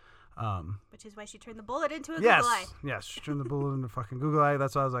 Which is why she turned the bullet into a Yes, Google eye. yes. She turned the bullet into fucking Google eye.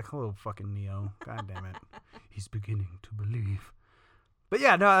 That's why I was like, hello, fucking Neo. God damn it. He's beginning to believe. But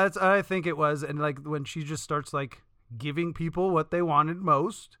yeah, no, I think it was. And like when she just starts like giving people what they wanted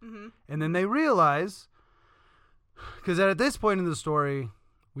most, Mm-hmm. and then they realize, because at this point in the story,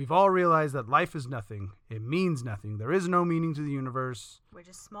 we've all realized that life is nothing. It means nothing. There is no meaning to the universe. We're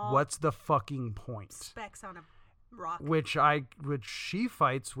just small What's the fucking point? specks on a rock. Which she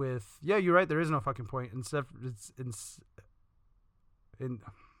fights with. Yeah, you're right. There is no fucking point.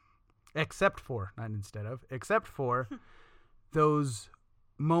 Except for those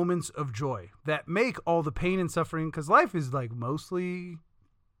moments of joy that make all the pain and suffering, because life is like mostly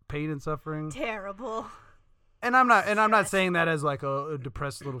pain and suffering. Terrible. And I'm not Stress. saying that as like a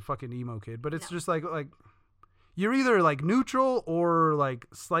depressed little fucking emo kid, but it's No. just like you're either like neutral or like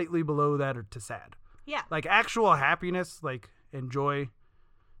slightly below that or to sad. Yeah. Like actual happiness, like and joy,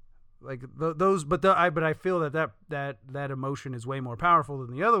 like those. But I feel that emotion is way more powerful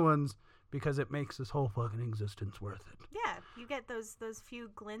than the other ones because it makes this whole fucking existence worth it. Yeah. You get those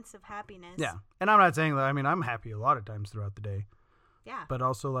few glints of happiness. Yeah, and I'm not saying that. I mean, I'm happy a lot of times throughout the day, Yeah. but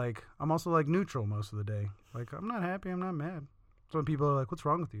also like I'm also like neutral most of the day. Like I'm not happy, I'm not mad. So when people are like, "What's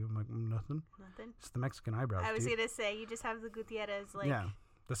wrong with you?" I'm like, "Nothing. Nothing. It's the Mexican eyebrows." I was dude." gonna say you just have the Gutierrez like. Yeah,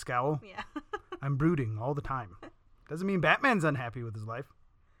 the scowl. Yeah. I'm brooding all the time. Doesn't mean Batman's unhappy with his life.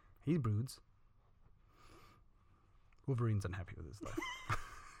 He broods. Wolverine's unhappy with his life.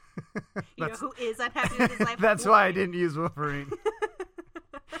 You know who is unhappy with his life? That's why I didn't use Wolverine.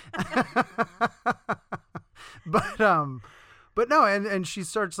 But no, and she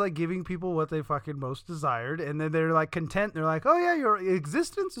starts like giving people what they fucking most desired, and then they're like content. They're like, "Oh yeah, your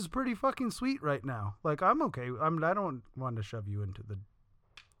existence is pretty fucking sweet right now. Like I'm okay. I don't want to shove you into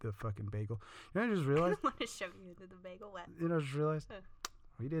the fucking bagel." You know, I just I realized. don't want to shove you into the bagel wet. You know, I just realized Huh.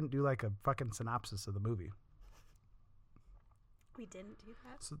 we didn't do like a fucking synopsis of the movie. We didn't do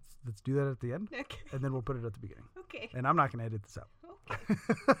that. So let's do that at the end, Okay. and then we'll put it at the beginning. Okay. And I'm not gonna edit this out. Okay.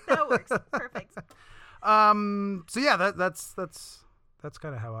 That works. Perfect. So yeah, that's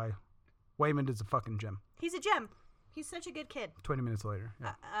kind of how Waymond is a fucking gem. He's a gem. He's such a good kid. 20 minutes later.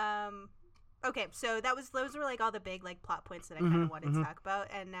 Yeah. Okay, so those were like all the big like plot points that I kind of wanted to talk about,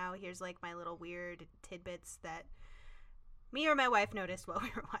 and now here's like my little weird tidbits that me or my wife noticed while we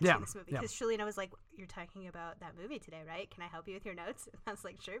were watching this movie, because Shalina was like, "You're talking about that movie today, right? Can I help you with your notes?" And I was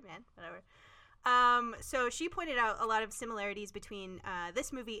like, "Sure, man, whatever." So she pointed out a lot of similarities between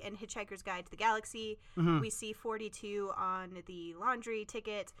this movie and Hitchhiker's Guide to the Galaxy. We see 42 on the laundry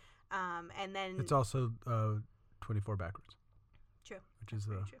ticket, and then It's also 24 backwards, true, which is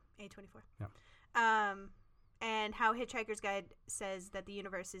very true. A24. Yeah. And how Hitchhiker's Guide says that the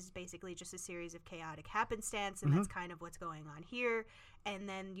universe is basically just a series of chaotic happenstance, and that's kind of what's going on here. And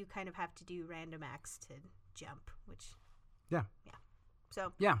then you kind of have to do random acts to jump, which Yeah.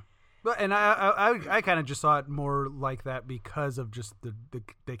 So Yeah. But and I kind of just saw it more like that because of just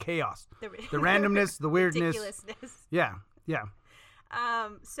the chaos, the randomness, the weirdness. ridiculousness. Yeah. Yeah.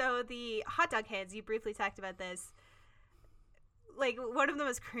 So the hot dog hands, you briefly talked about this. Like, one of the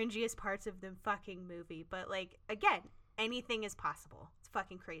most cringiest parts of the fucking movie. But, like, again, anything is possible. It's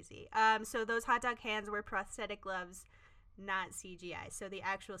fucking crazy. So those hot dog hands were prosthetic gloves, not CGI. So the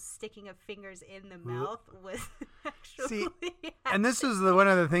actual sticking of fingers in the mouth was actually See, and this is one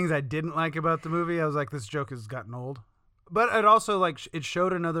of the things I didn't like about the movie. I was like, this joke has gotten old. But it also like it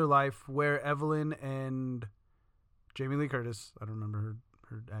showed another life where Evelyn and Jamie Lee Curtis, I don't remember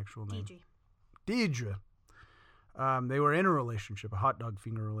her actual name. Deidre. They were in a relationship, a hot dog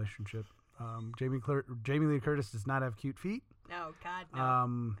finger relationship. Jamie Lee Curtis does not have cute feet. No, God,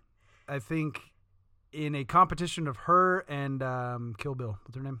 no. I think in a competition of her and Kill Bill,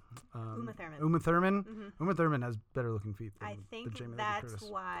 what's her name? Uma Thurman. Uma Thurman. Mm-hmm. Uma Thurman has better looking feet than, I think than Jamie Lee that's Curtis.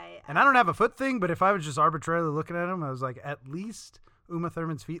 why. And I don't have a foot thing, but if I was just arbitrarily looking at them, I was like, at least Uma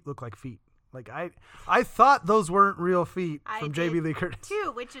Thurman's feet look like feet. Like I thought those weren't real feet from Jamie Lee Curtis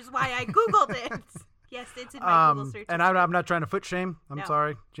too, which is why I googled it. Yes, it's in my Google search. And I'm not trying to foot shame. I'm No.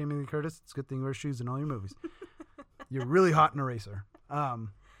 sorry, Jamie Lee Curtis. It's a good thing you wear shoes in all your movies. You're really hot in a racer.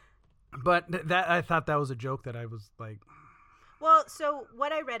 But I thought that was a joke that I was like, Well, so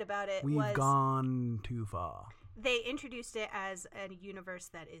what I read about it we've was gone too far. they introduced it as a universe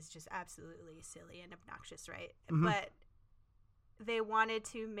that is just absolutely silly and obnoxious, right? Mhm. But they wanted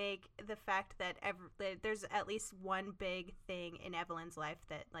to make the fact that there's at least one big thing in Evelyn's life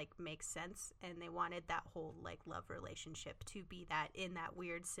that like makes sense, and they wanted that whole like love relationship to be that in that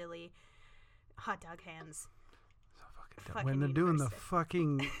weird, silly hot dog hands. So fucking dumb. Fucking When they're doing the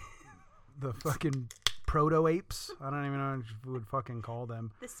fucking proto apes, I don't even know what you would fucking call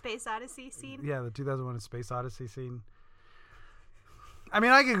them. The Space Odyssey scene. Yeah, the 2001 Space Odyssey scene. I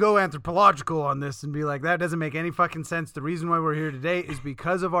mean, I could go anthropological on this and be like, that doesn't make any fucking sense. The reason why we're here today is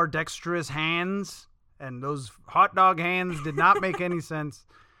because of our dexterous hands, and those hot dog hands did not make any sense.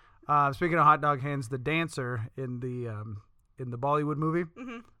 Speaking of hot dog hands, the dancer in the Bollywood movie,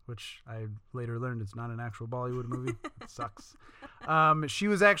 which I later learned is not an actual Bollywood movie. It sucks. She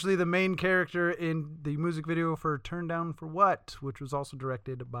was actually the main character in the music video for Turn Down for What, which was also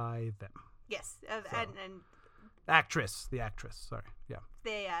directed by them. Yes, and The actress. Sorry. Yeah.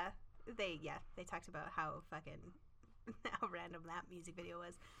 they talked about how fucking how random that music video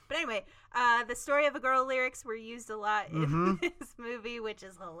was. But anyway, the Story of a Girl lyrics were used a lot in this movie, which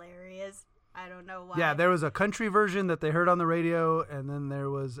is hilarious. I don't know why. Yeah, there was a country version that they heard on the radio, and then there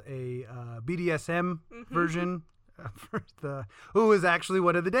was a BDSM version for who was actually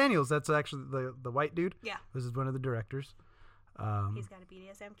one of the Daniels. That's actually the white dude. Yeah. This is one of the directors. He's got a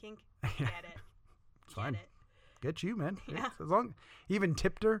BDSM kink. Yeah. Get it. It's fine. Get it. Get you, man. Yeah. As long he even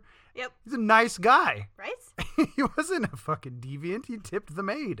tipped her. Yep. He's a nice guy. Right? He wasn't a fucking deviant. He tipped the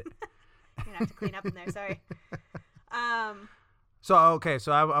maid. You're gonna have to clean up in there. Sorry. So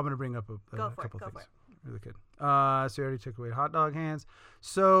I'm going to bring up a Go for couple it. Go things. for it. Really good. So you already took away hot dog hands.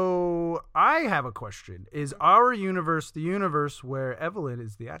 So I have a question. Is our universe the universe where Evelyn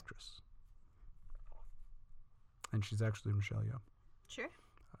is the actress? And she's actually Michelle Yeoh. Sure.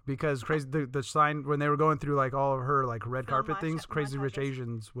 Because the sign when they were going through like all of her like red Film carpet things, Crazy Rich montages.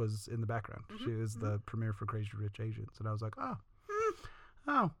 Asians was in the background. She was the premiere for Crazy Rich Asians, and I was like,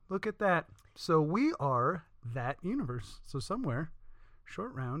 oh, look at that. So we are that universe. So somewhere,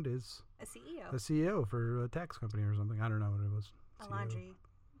 Short Round is A CEO. the CEO for a tax company or something. I don't know what it was. A laundry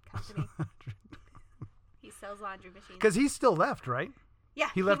company. He sells laundry machines. Because he's still left, right? Yeah,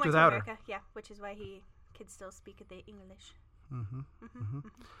 he left went to without her. America. Yeah, which is why he could still speak the English.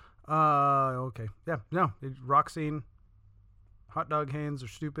 Okay. Yeah. No. Rock scene. Hot dog hands are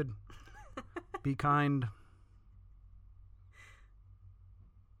stupid. Be kind.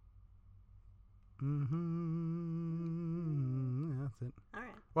 That's it. All right.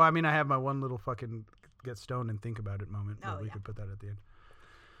 Well, I mean, I have my one little fucking get stoned and think about it moment. Oh, but we yeah. could put that at the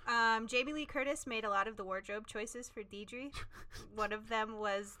end. Jamie Lee Curtis made a lot of the wardrobe choices for Deidre. One of them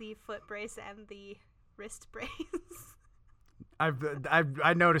was the foot brace and the wrist brace.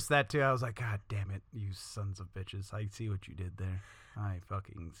 I noticed that too. I was like, God damn it, you sons of bitches! I see what you did there. I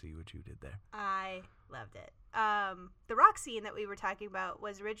fucking see what you did there. I loved it. The rock scene that we were talking about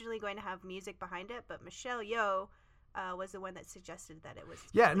was originally going to have music behind it, but Michelle Yeoh was the one that suggested that it was.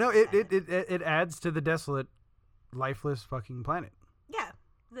 Yeah, no, completely it adds to the desolate, lifeless fucking planet. Yeah,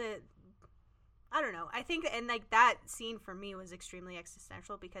 I don't know. I think and like that scene for me was extremely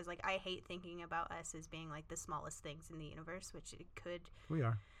existential because like I hate thinking about us as being like the smallest things in the universe, which it could. We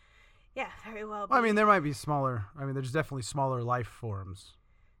are. Yeah, very well. Well, I mean, there might be smaller. I mean, there's definitely smaller life forms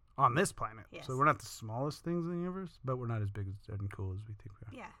on this planet. Yes. So we're not the smallest things in the universe, but we're not as big and cool as we think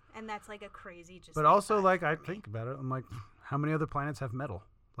we are. Yeah, and that's like a crazy just. But also, thought like, I for me. think about it. I'm like, how many other planets have metal?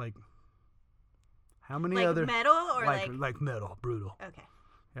 Like, how many like other metal or like metal, brutal? Okay.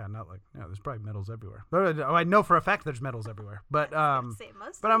 Yeah, not like there's probably metals everywhere. But I know for a fact there's metals everywhere. But Say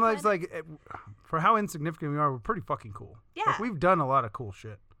most but of I'm the like, it's planet- like for how insignificant we are, we're pretty fucking cool. Yeah. Like, we've done a lot of cool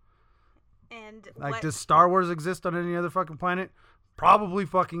shit. And Like, what, does Star Wars exist on any other fucking planet? Probably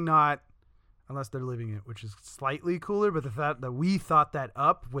fucking not. unless they're living it, which is slightly cooler. But the fact that we thought that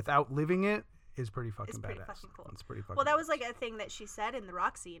up without living it is pretty fucking It's pretty badass. fucking cool. It's pretty fucking. Well, that was badass. like a thing that she said in the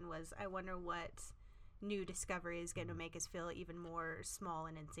rock scene was, I wonder what new discovery is going to make us feel even more small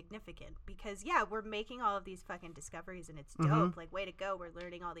and insignificant. Because, yeah, we're making all of these fucking discoveries and it's dope. Like, way to go. We're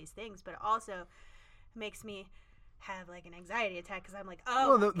learning all these things. But it also makes me have like an anxiety attack because I'm like,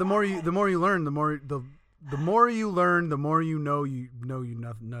 oh, Well, the more you learn, the more you learn, the more you know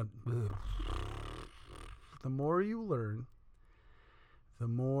nothing. The more you learn, the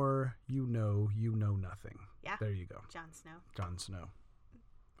more you know nothing. Yeah. There you go. Jon Snow. Jon Snow.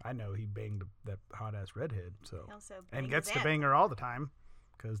 I know he banged that hot ass redhead, so He also and banged gets to Zan. bang her all the time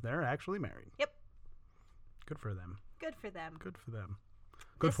because they're actually married. Yep. Good for them. Good for them. Good for them.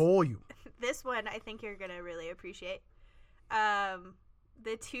 Good This- for you. This one I think you're going to really appreciate.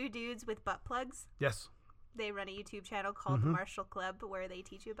 The two dudes with butt plugs. Yes. They run a YouTube channel called The Martial Club where they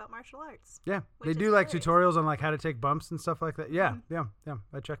teach you about martial arts. Yeah, Which they is do like hilarious. tutorials on like how to take bumps and stuff like that. Yeah, yeah.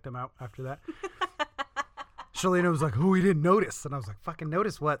 I checked them out after that. Shalina was like, "Oh, we didn't notice," and I was like, "Fucking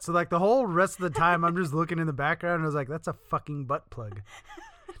notice what?" So like the whole rest of the time, I'm just looking in the background, and I was like, "That's a fucking butt plug."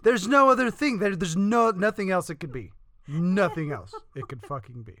 There's no other thing. There's nothing else it could be. Nothing else it could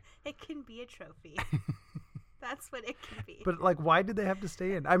fucking be. It can be a trophy. That's what it can be. But like, why did they have to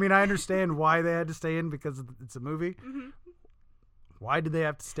stay in? I mean, I understand why they had to stay in because it's a movie. Why did they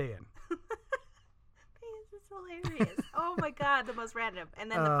have to stay in? Because it's hilarious. Oh my god, the most random.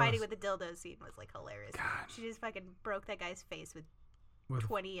 And then the fighting with the dildo scene was like hilarious. She just fucking broke that guy's face with With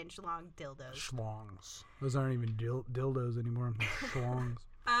 20-inch long dildos. schlongs. Those aren't even dildos anymore. Schlongs.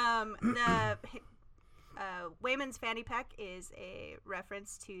 The Wayman's fanny pack is a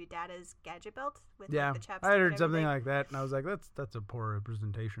reference to Dada's gadget belt with Yeah, like, the chapstick. I heard and something everything. like that, and I was like, "That's a poor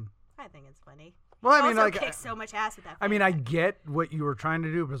representation." I think it's funny. Well, I He mean, also like, kicks so much ass with that. I mean, fanny I pack. get what you were trying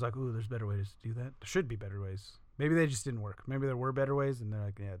to do, but it's like, "Ooh, there's better ways to do that." There should be better ways. Maybe they just didn't work. Maybe there were better ways, and they're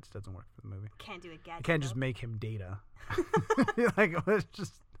like, "Yeah, it just doesn't work for the movie." Can't do a gadget. You can't just belt. make him Data. Like, it's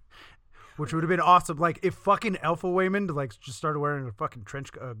just, which would have been awesome. Like, if fucking Alpha Waymond like just started wearing a fucking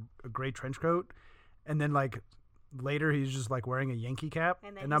a gray trench coat, and then like later he's just like wearing a Yankee cap,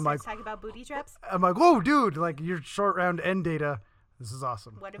 And then and he I'm like, starts talking about booty traps. "Whoa, dude! Like, you're short round end Data. This is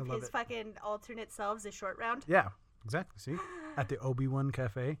awesome." What I if love his it. fucking alternate selves is short round? Yeah, exactly. See, at the Obi-Wan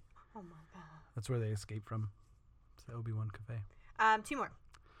Cafe. Oh my god. That's where they escape from. It's the Obi-Wan Cafe. Two more.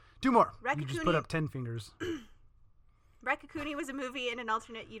 Two more. You just put Rakakuni- up 10 fingers. Rakakuni was a movie in an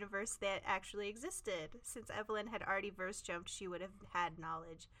alternate universe that actually existed. Since Evelyn had already verse jumped, she would have had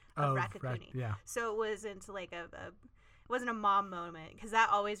knowledge of Rakakuni. Yeah. So it wasn't like it wasn't a mom moment because that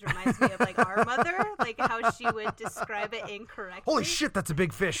always reminds me of like our mother, like how she would describe it incorrectly. Holy shit, that's a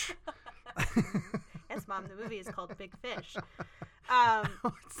big fish. Yes, mom. The movie is called Big Fish.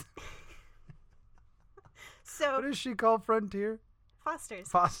 So What is she called? Frontier? Foster's.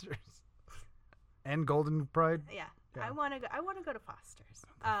 Fosters. And Golden Pride? Yeah. Yeah. I want to go to Foster's.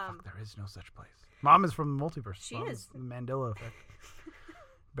 Fuck, there is no such place. Mom is from the multiverse. She Mom is. The Mandela effect.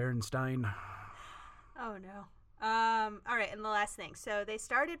 Berenstein. Oh no. All right, and the last thing. So they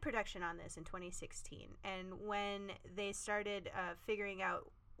started production on this in 2016, and when they started figuring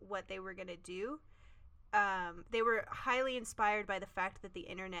out what they were gonna do, they were highly inspired by the fact that the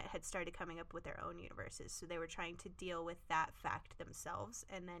internet had started coming up with their own universes. So they were trying to deal with that fact themselves,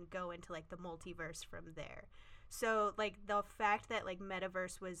 and then go into like the multiverse from there. So like the fact that like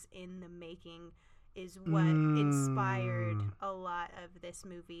metaverse was in the making is what inspired a lot of this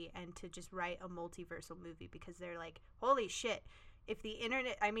movie, and to just write a multiversal movie, because they're like, holy shit, if the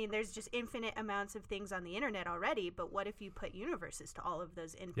internet, I mean, there's just infinite amounts of things on the internet already, but what if you put universes to all of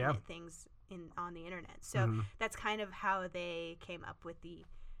those infinite things on the internet? So that's kind of how they came up with the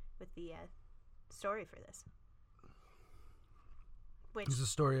story for this. Which It's a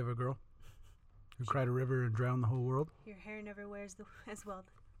story of a girl who cried a river and drowned the whole world. your hair never wears as well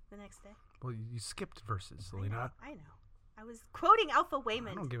the next day. Well, you skipped verses, Selena. I know. I was quoting Alpha I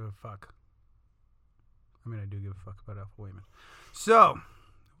Waymond. don't give a fuck. I mean, I do give a fuck about Alpha Waymond. So,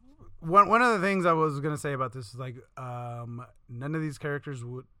 one of the things I was going to say about this is like, none of these characters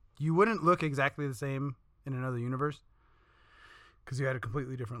you wouldn't look exactly the same in another universe because you had a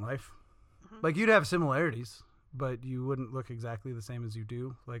completely different life. Like, you'd have similarities, but you wouldn't look exactly the same as you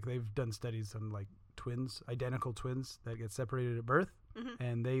do. Like, they've done studies on like twins, identical twins that get separated at birth,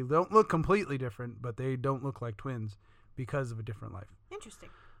 and they don't look completely different, but they don't look like twins because of a different life. Interesting.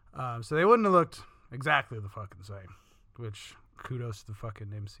 So they wouldn't have looked exactly the fucking same, which kudos to the fucking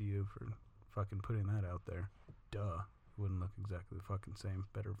MCU for fucking putting that out there. Duh. wouldn't look exactly the fucking same.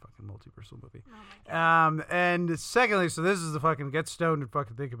 Better fucking multiversal movie. Oh my god. And secondly, so this is the fucking get stoned and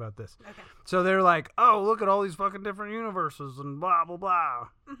fucking think about this. Okay. So they're like, oh, look at all these fucking different universes and blah, blah, blah.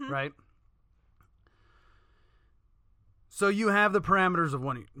 Mm-hmm. Right? So you have the parameters of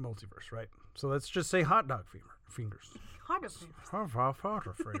one multiverse, right? So let's just say hot dog fingers. Hot dog fingers. Hot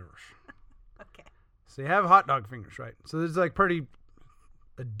dog fingers. Okay. So you have hot dog fingers, right? So there's like pretty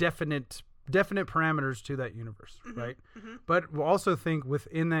definite parameters to that universe, right? Mm-hmm. But we'll also think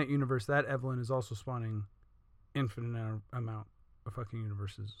within that universe, that Evelyn is also spawning infinite amount of fucking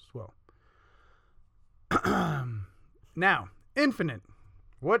universes as well. Now, infinite.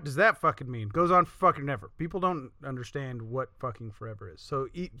 What does that fucking mean? Goes on fucking ever. People don't understand what fucking forever is. So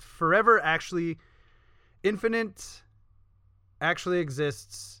forever actually, infinite actually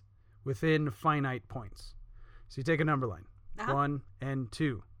exists within finite points. So you take a number line, 1 and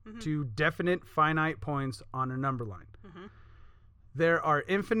 2. Mm-hmm. 2 definite finite points on a number line. Mm-hmm. There are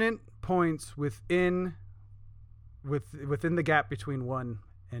infinite points within the gap between 1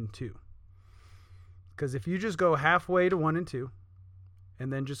 and 2. Because if you just go halfway to 1 and 2,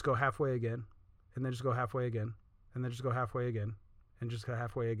 and then just go halfway again, and then just go halfway again, and then just go halfway again, and just go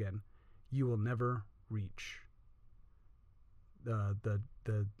halfway again, you will never reach the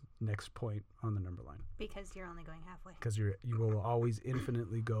next point on the number line. Because you're only going halfway. Because you will always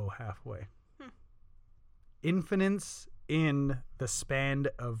infinitely go halfway. Infinites in the span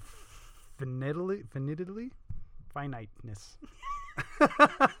of finiteness.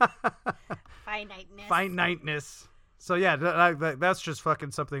 Finiteness. So yeah, that's just fucking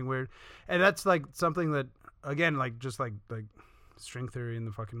something weird, and that's like something that again, like just like string theory in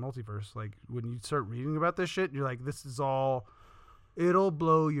the fucking multiverse. Like when you start reading about this shit, you're like, this is all. It'll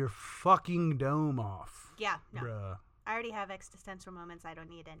blow your fucking dome off. Yeah, no. Bruh. I already have existential moments. I don't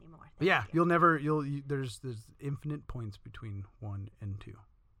need any more. Yeah, there's infinite points between 1 and 2.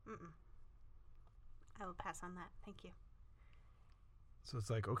 I will pass on that. Thank you. So it's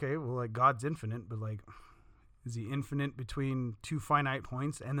like, okay, well, like God's infinite, but like, is he infinite between 2 finite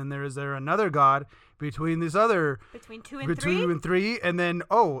points? And then is there another God between this other between 2 and 3? 3? And then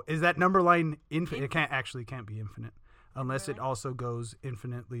is that number line infinite? It can't be infinite unless it also goes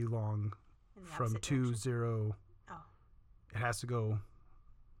infinitely long from 2, 0. Oh. It has to go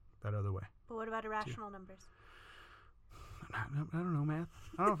that other way. But what about irrational numbers? I don't know math.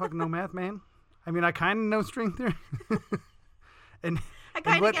 I don't fucking know math, man. I mean, I kind of know string theory. and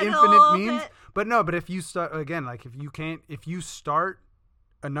what infinite means. But no, but if you start again, like if you start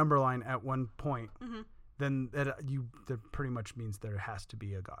a number line at one point, then that pretty much means there has to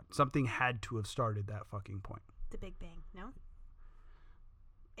be a God. Something had to have started that fucking point. The Big Bang, no?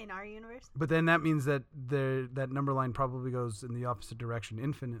 In our universe? But then that means that that number line probably goes in the opposite direction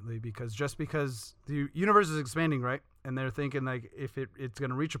infinitely, because just because the universe is expanding, right? And they're thinking like if it's going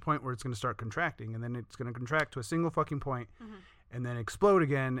to reach a point where it's going to start contracting, and then it's going to contract to a single fucking point, and then explode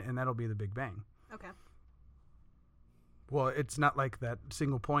again, and that'll be the Big Bang. Okay. Well, it's not like that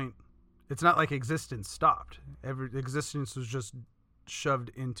single point. It's not like existence stopped. Existence was just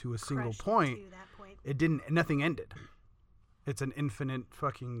shoved into a single point. To that point. It didn't. Nothing ended. It's an infinite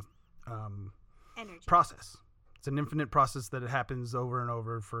fucking energy process. It's an infinite process that happens over and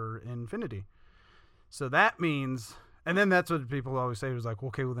over for infinity. So that means, and then that's what people always say was like,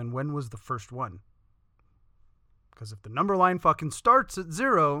 okay, well then when was the first one? Because if the number line fucking starts at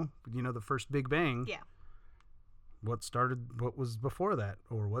 0, the first Big Bang. Yeah. What was before that,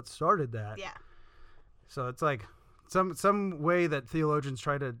 or what started that? Yeah. So it's like some way that theologians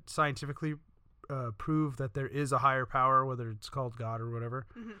try to scientifically prove that there is a higher power, whether it's called God or whatever,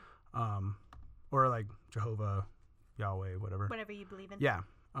 or like Jehovah, Yahweh, whatever. Whatever you believe in. Yeah.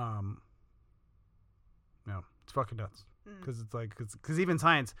 No, it's fucking nuts. Because it's like, because even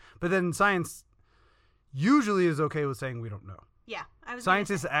science, but then science usually is okay with saying we don't know. Yeah. Science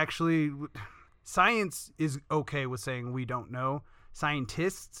is okay with saying we don't know.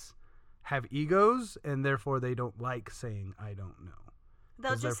 Scientists have egos, and therefore they don't like saying I don't know.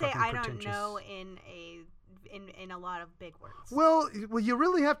 They'll just say I don't know in a lot of big words. Well, you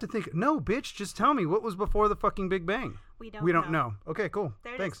really have to think. No, bitch, just tell me what was before the fucking Big Bang. We don't know. Okay, cool.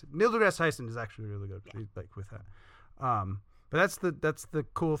 Thanks. Neil deGrasse Tyson is actually really good, like with that. But that's the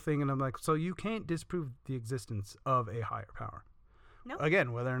cool thing, and I'm like, so you can't disprove the existence of a higher power. No.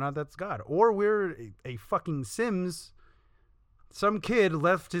 Again, whether or not that's God, or we're a fucking Sims. Some kid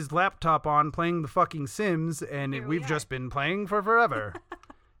left his laptop on playing the fucking Sims, and we've just been playing for forever.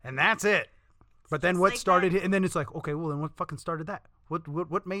 And that's it. But then what started it? And then it's like, okay, well, then what fucking started that?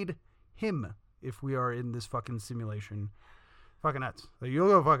 What made him, if we are in this fucking simulation? Fucking nuts. Like, you'll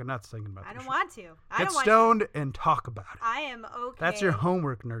go fucking nuts thinking about I this don't shit. want to. I Get don't want stoned and talk about it. to. I am okay. That's your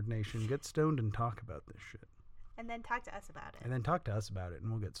homework, Nerd Nation. Get stoned and talk about this shit. And then talk to us about it. And then talk to us about it, and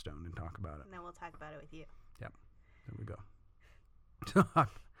we'll get stoned and talk about it. And then we'll talk about it with you. Yep. There we go.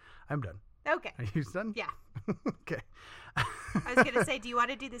 I'm done. Okay. Are you done? Yeah. Okay. I was going to say, do you want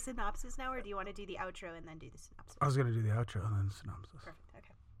to do the synopsis now, or do you want to do the outro and then do the synopsis? I was going to do the outro and then the synopsis. Perfect.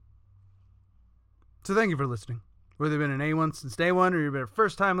 Okay. So thank you for listening. Whether you've been an A1 since day one or you've been a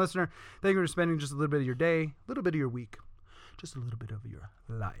first-time listener, thank you for spending just a little bit of your day, a little bit of your week, just a little bit of your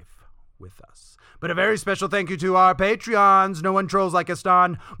life with us. But a very special thank you to our Patreons, No One Trolls Like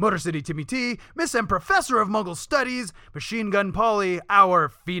Gaston, Motor City Timmy T, Miss and Professor of Muggle Studies, Machine Gun Polly, our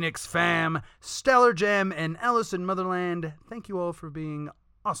Phoenix fam, Stellar Gem, and Ellison Motherland. Thank you all for being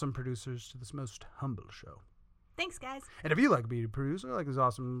awesome producers to this most humble show. Thanks, guys. And if you like being a producer, like these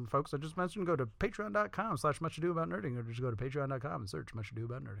awesome folks I just mentioned, go to patreon.com/muchadooaboutnerding, or just go to patreon.com and search Much Ado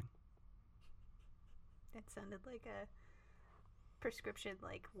About Nerding. That sounded like a prescription,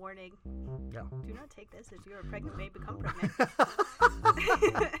 like, warning. Yeah. Do not take this. If you are pregnant, may become pregnant.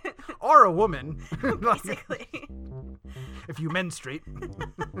 Or a woman. Basically. If you menstruate.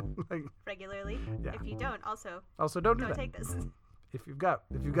 Like, Regularly. Yeah. If you don't, also, also, don't do don't that. take this. If you've got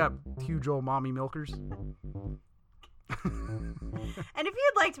huge old mommy milkers. And if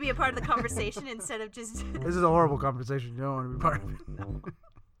you'd like to be a part of the conversation instead of just This is a horrible conversation. You don't want to be part of it.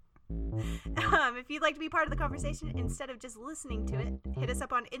 if you'd like to be part of the conversation instead of just listening to it, hit us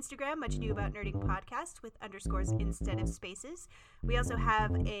up on Instagram, Much Ado About Nerding Podcast, with underscores instead of spaces. We also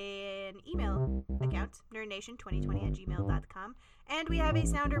have an email account, nerdnation2020@gmail.com, and we have a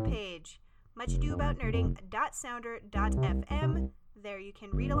Sounder page, muchadooboutnerding.sounder.fm. There you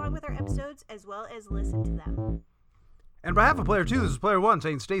can read along with our episodes as well as listen to them. And by half of Player 2, this is Player 1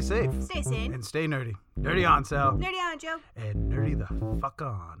 saying stay safe. Stay sane. And stay nerdy. Nerdy on, Sal. Nerdy on, Joe. And nerdy the fuck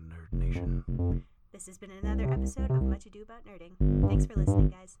on, Nerd Nation. This has been another episode of Much Ado About Nerding. Thanks for listening,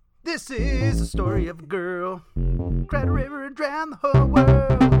 guys. This is the story of a girl. Cried a river and drowned the whole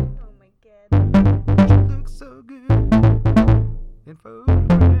world. Oh my god. She looks so good. In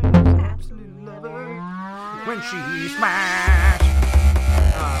photographs, absolutely love her. When she smashed.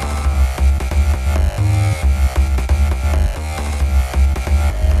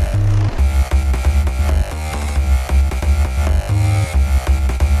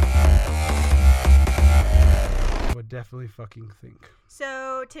 Definitely fucking think.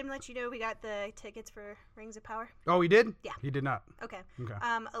 So, Tim let you know we got the tickets for Rings of Power. Oh, he did? Yeah. He did not. Okay. Okay.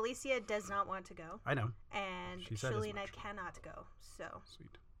 Alicia does not want to go, I know. and She said as Shirley and I much. cannot go. So,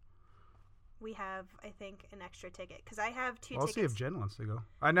 Sweet. we have, I think, an extra ticket. Because I have two I'll see tickets. if Jen wants to go.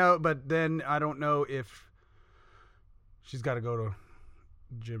 I know, but then I don't know if she's got to go to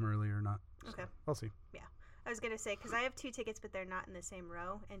gym early or not. So Okay. I'll see. I was going to say, because I have two tickets, but they're not in the same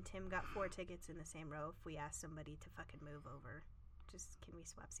row. And Tim got 4 tickets in the same row. If we ask somebody to fucking move over, just can we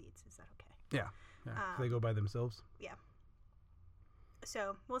swap seats? Is that okay? Yeah. If they go by themselves.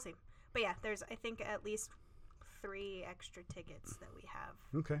 So, we'll see. But yeah, there's, I think, at least 3 extra tickets that we have.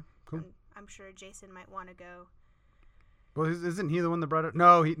 Okay. Cool. And I'm sure Jason might want to go. Well, isn't he the one that brought it?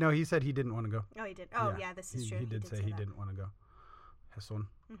 No, he said he didn't want to go. Oh, he did. Oh, yeah, this is true. He did say he that. didn't want to go. Hesson.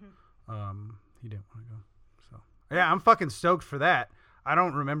 Mm-hmm. He didn't want to go. So yeah, I'm fucking stoked for that. I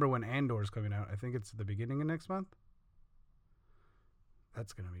don't remember when Andor's coming out. I think it's the beginning of next month.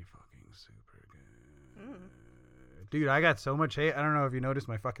 That's gonna be fucking super good. Dude, I got so much hate. I don't know if you noticed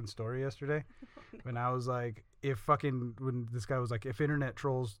my fucking story yesterday. When I was like, when this guy was like, if internet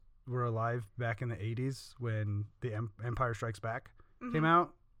trolls were alive back in the 80s when the Empire Strikes Back came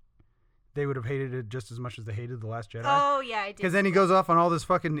out, they would have hated it just as much as they hated The Last Jedi. Oh, yeah, I did. Because then he goes off on all this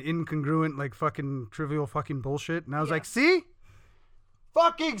fucking incongruent, like fucking trivial fucking bullshit. And I was like, see?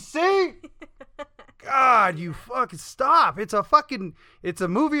 Fucking see? God, you fucking stop. It's a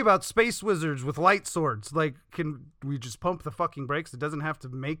movie about space wizards with light swords. Like, can we just pump the fucking brakes? It doesn't have to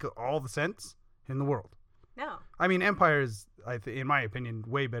make all the sense in the world. No. I mean, Empire is, in my opinion,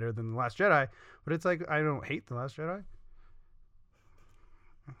 way better than The Last Jedi. But it's like, I don't hate The Last Jedi.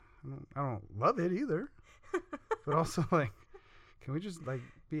 I don't love it either. But also, like, can we just, like,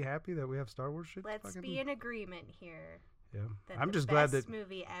 be happy that we have Star Wars shit? Let's be in agreement here. Yeah. That I'm the just glad best that...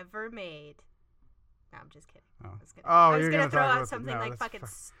 movie ever made. No, I'm just kidding. Oh, I was you're gonna going to throw talk out about something like fucking.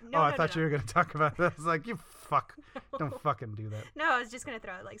 I thought you were going to talk about that. I was like, you fuck. Don't fucking do that. No, I was just gonna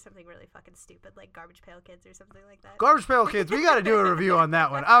throw out like something really fucking stupid, like Garbage Pail Kids or something like that. Garbage Pail Kids. We got to do a review on that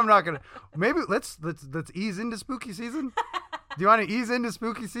one. I'm not going to. Maybe let's ease into spooky season. Do you want to ease into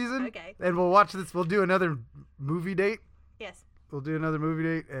spooky season? Okay. And we'll watch this. We'll do another movie date. Yes. We'll do another movie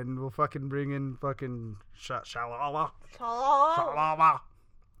date, and we'll fucking bring in fucking Shalala. Oh. Shalala.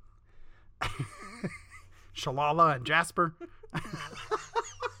 Shalala and Jasper.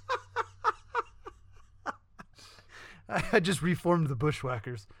 I just reformed the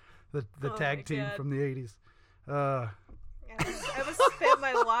Bushwhackers, the Oh my tag team God. from the 80s. I almost spit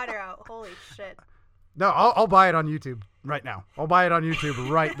my water out. Holy shit. No, I'll buy it on YouTube right now. I'll buy it on YouTube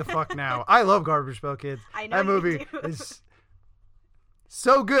right the fuck now. I love Garbage Pail Kids. I know that you movie do. is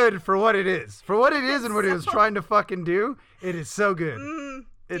so good for what it is. For what it is and what it was trying to fucking do, it is so good.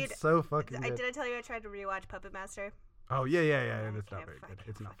 It's Dude, so fucking good. Did I tell you I tried to rewatch Puppet Master? Oh, yeah. I It's not can't very good. fucking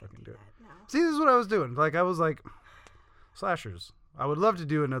It's not fucking do good. that, no. See, this is what I was doing. Like, I was like, slashers. I would love to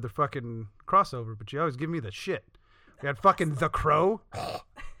do another fucking crossover, but you always give me the shit. We had fucking The Crow.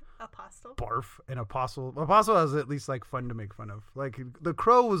 Apostle? Barf and Apostle. Apostle was at least like fun to make fun of. Like The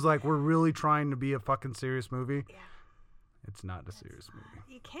Crow was like, we're really trying to be a fucking serious movie. Yeah. It's not a serious movie.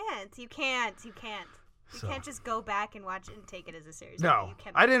 You can't. You can't So- just go back and watch it and take it as a serious No, movie. You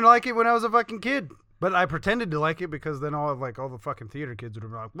can't. I didn't like it when I was a fucking kid, but I pretended to like it because then all the fucking theater kids would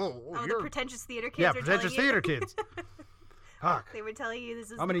be like, "Whoa, Oh, the you're pretentious theater kids yeah, were pretentious telling you. theater kids." Fuck. They were telling you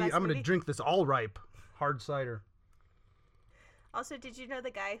this is I'm the gonna best movie. drink this all ripe hard cider. Also, did you know the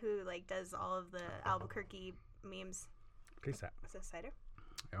guy who like does all of the Albuquerque memes? Taste that. Is that cider?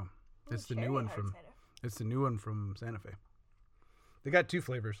 Yeah, Ooh, it's the cherry new one hard from. cider. It's the new one from Santa Fe. They got 2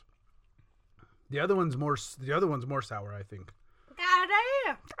 flavors. The other one's more sour, I think.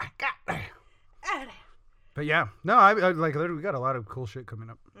 God. But yeah, no, I like we got a lot of cool shit coming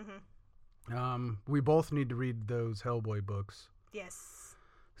up. Mm-hmm. We both need to read those Hellboy books Yes.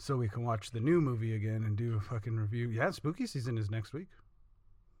 so we can watch the new movie again and do a fucking review. Yeah, spooky season is next week.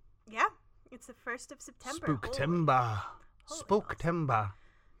 Yeah. It's the 1st of September. Spooktember. Holy Spooktember.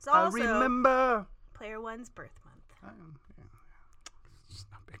 It's I also remember. Player One's birth month. Yeah. It's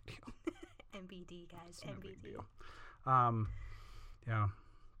not a big deal. MBD, guys. It's not a big MBD. deal. Yeah.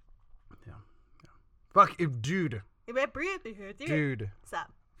 Fuck, dude. Dude. What's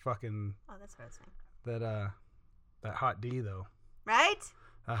up? Fucking Oh, that's what I was saying. that hot D though. Right?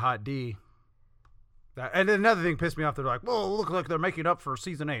 A hot D. And another thing pissed me off. They're like, "Whoa, look like they're making up for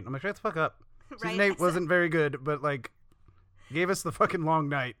season 8." I'm like, "Shut the fuck up." Season Right? 8 wasn't very good, but like, gave us the fucking long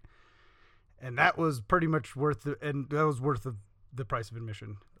night, and that was pretty much worth the price of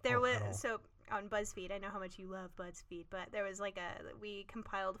admission. There was at all. so on BuzzFeed. I know how much you love BuzzFeed, but there was like we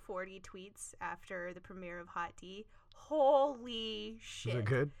compiled 40 tweets after the premiere of Hot D. Holy shit! Is it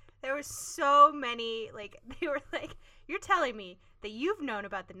good? There were so many. Like they were like, "You're telling me that you've known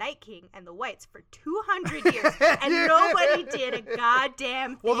about the Night King and the Whites for 200 years, and Yeah. nobody did a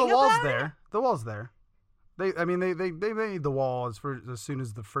goddamn thing Well, the wall's about it?" there. The wall's there. They made the wall as soon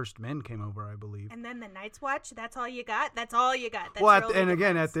as the first men came over, I believe. And then the Night's Watch. That's all you got. That's all you got. That's Well, your only and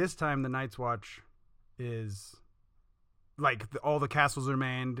again, at defense. this time, the Night's Watch is like all the castles are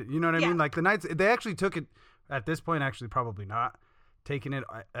manned. You know what I Yeah. mean? Like the Knights, they actually took it at this point. Actually, probably not taking it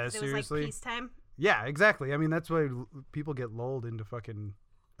as It was seriously. like peacetime. Yeah, exactly. I mean, that's why people get lulled into fucking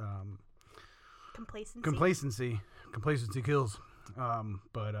Complacency. complacency. Complacency kills.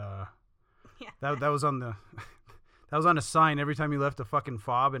 Yeah. That was on the that was on a sign every time you left a fucking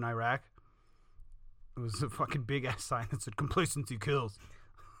fob in Iraq. It was a fucking big ass sign that said "Complacency kills."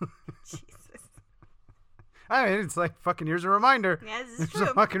 Jesus. I mean, it's like fucking. Here's a reminder. Yeah, this is It's true.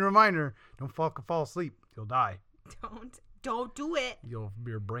 a fucking reminder. Don't fall asleep. You'll die. Don't do it. Your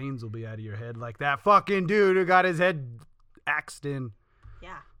brains will be out of your head like that fucking dude who got his head axed in.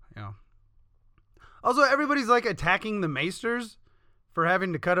 Yeah. Yeah. Also, everybody's like attacking the Maesters for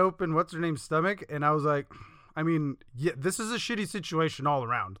having to cut open what's her name's stomach, and I was like, I mean, yeah, this is a shitty situation all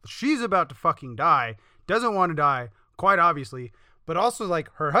around. She's about to fucking die. Doesn't want to die, quite obviously, but also like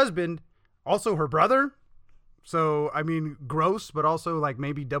her husband, also her brother. So I mean, gross, but also like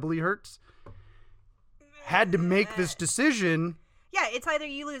maybe doubly hurts. Had to make this decision. Yeah, it's either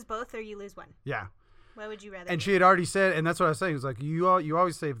you lose both or you lose one. Yeah. What would you rather? And do? she had already said, and that's what I was saying. It was like, you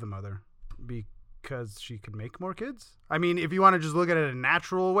always save the mother because she could make more kids. I mean, if you want to just look at it a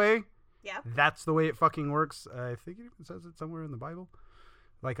natural way, Yeah. that's the way it fucking works. I think it even says it somewhere in the Bible.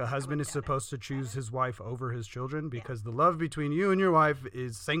 Like a husband is doubt it. supposed to choose his wife over his children because the love between you and your wife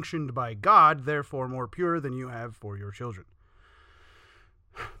is sanctioned by God, therefore more pure than you have for your children.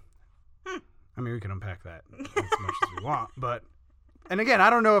 I mean, we can unpack that as much as we want, but and again, I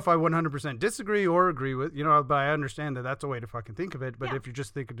don't know if I 100% disagree or agree with, but I understand that that's a way to fucking think of it. But Yeah. if you're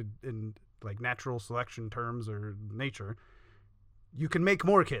just thinking in like natural selection terms or nature, you can make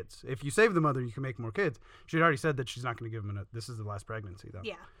more kids. If you save the mother, you can make more kids. She'd already said that she's not going to give him this is the last pregnancy, though.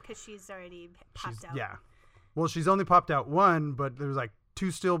 Yeah, because she's already popped out. Yeah. Well, she's only popped out one, but there was like 2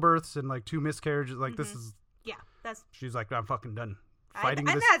 stillbirths and like 2 miscarriages. Like this is. Yeah, that's. She's like, I'm fucking done And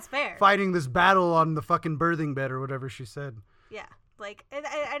that's fair. Fighting this battle on the fucking birthing bed or whatever she said. Yeah, like, and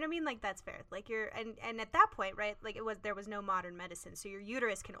I mean, like, that's fair. Like, and at that point, right? Like, there was no modern medicine, so your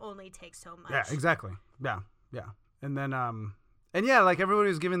uterus can only take so much. Yeah, exactly. Yeah. And then, and yeah, like everybody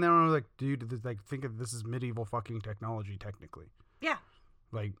was giving them like, dude, like think of this is medieval fucking technology, technically. Yeah.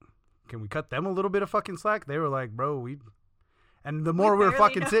 Like, can we cut them a little bit of fucking slack? They were like, bro, and the more we were barely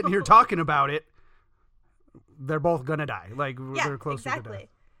fucking know. sitting here talking about it, they're both gonna die. Like, they're closer to death.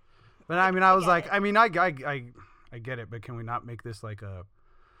 But I mean, I was like, it. I mean, I get it, but can we not make this like a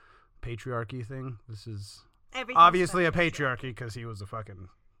patriarchy thing? This is Everything's obviously a fucking patriarchy because he was a fucking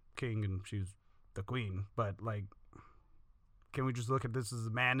king and she was the queen. But like, can we just look at this as a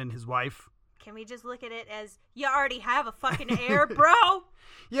man and his wife? Can we just look at it as you already have a fucking heir, bro?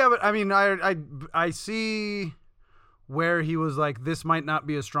 Yeah, but I mean, I see where he was like, this might not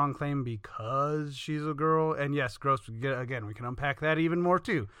be a strong claim because she's a girl. And yes, gross. Again, we can unpack that even more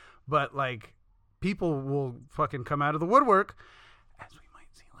too. But like, people will fucking come out of the woodwork, as we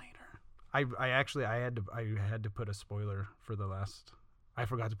might see later. I had to put a spoiler for the last. I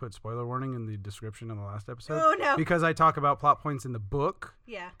forgot to put spoiler warning in the description of the last episode. Oh no! Because I talk about plot points in the book.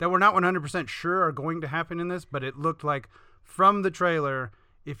 Yeah. That we're not 100% sure are going to happen in this, but it looked like from the trailer,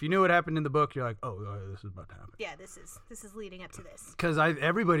 if you knew what happened in the book, you're like, oh, this is about to happen. Yeah, this is leading up to this. Because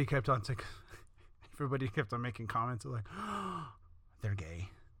everybody kept on saying, everybody kept on making comments like, oh, they're gay.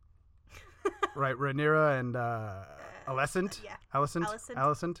 Right, Rhaenyra and Alicent. Yeah.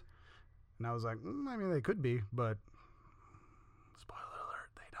 Alicent. And I was like, I mean, they could be, but spoiler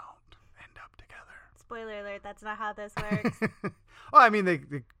alert, they don't end up together. Spoiler alert, that's not how this works. Well, I mean,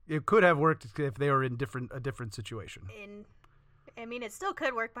 it could have worked if they were in a different situation. I mean, it still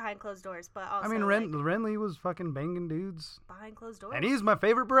could work behind closed doors, but also. I mean, Renly was fucking banging dudes. Behind closed doors. And he's my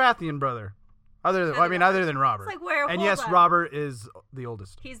favorite Baratheon brother. Other than Robert. It's like, where? And hold yes, on. Robert is the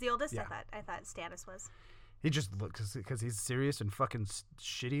oldest. He's the oldest. Yeah. I thought Stannis was. He just looks because he's serious and fucking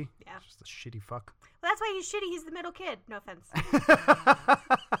shitty. Yeah. Just a shitty fuck. Well, that's why he's shitty. He's the middle kid. No offense.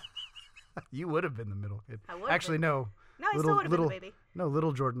 You would have been the middle kid. I would. Actually, no. No, I still would have been the baby. No,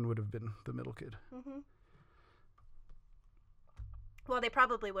 little Jordan would have been the middle kid. Mm-hmm. Well, they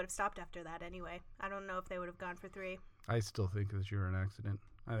probably would have stopped after that anyway. I don't know if they would have gone for 3. I still think that you're an accident.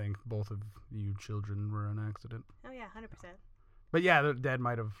 I think both of you children were an accident. Oh yeah, 100%. But yeah, their dad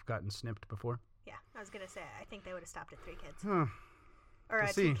might have gotten snipped before. Yeah, I was gonna say I think they would have stopped at 3 kids. Huh. Or We'll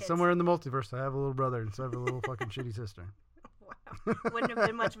 2 see, kids. somewhere in the multiverse, I have a little brother and so I have a little fucking shitty sister. Wow, wouldn't have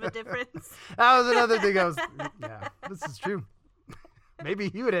been much of a difference. That was another thing I was. Yeah, this is true. Maybe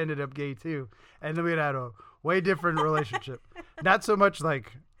he would have ended up gay too, and then we'd had a way different relationship. Not so much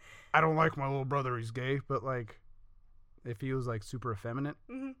like, I don't like my little brother, he's gay, but like, if he was like super effeminate,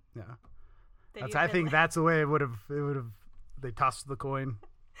 Mm-hmm. yeah. Then That's. you'd I been think like- that's the way it would have. They tossed the coin.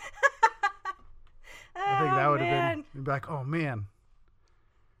 I think that would have been. You'd be like, oh man.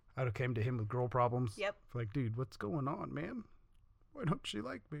 I'd have came to him with girl problems. Yep. Like, dude, what's going on, man? Why don't she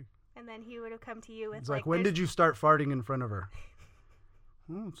like me? And then he would have come to you with It's like, when did you start farting in front of her?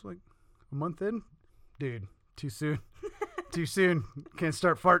 Oh, it's like a month in. Dude, too soon. Too soon. Can't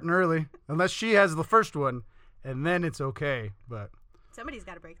start farting early. Unless she has the first one, and then it's okay. But Somebody's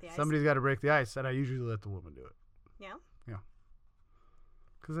got to break the ice. somebody's got to break the ice, and I usually let the woman do it. Yeah.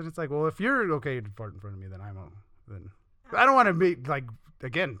 Because then it's like, well, if you're okay to fart in front of me, then I'm then I don't want to be like,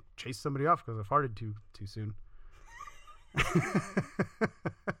 again, chase somebody off because I farted too soon.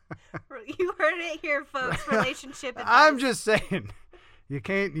 You heard it here, folks. Relationship advice. I'm just saying, you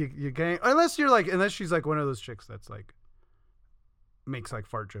can't unless she's like one of those chicks that's like makes like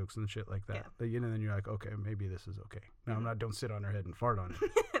fart jokes and shit like that. Yeah. But, then you're like, okay, maybe this is okay. No, I'm not. Don't sit on her head and fart on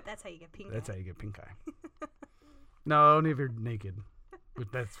it. That's how you get pink That's eye. how you get pink eye. No, only if you're naked. But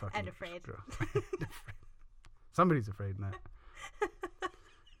that's fucking. And afraid. Somebody's afraid in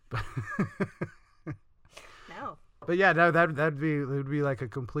that. No. But yeah, no, that would be like a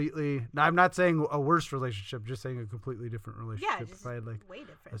completely. No, I'm not saying a worse relationship, just saying a completely different relationship. Yeah, just if I had like way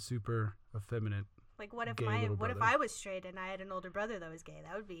different. a super effeminate. Like, what if gay little what if brother. I was straight and I had an older brother that was gay?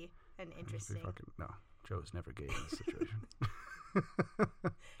 That would be an interesting. No, Joe's never gay in this situation.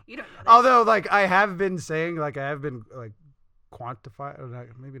 You don't know that. Although, like, I have been saying, like, I have been like quantify, or not,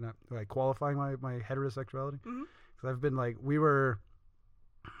 maybe not like qualifying my heterosexuality. Mhm. Because I've been like, we were,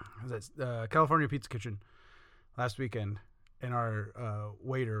 California Pizza Kitchen last weekend, and our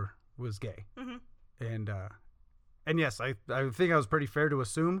waiter was gay, Mhm. and yes, I think I was pretty fair to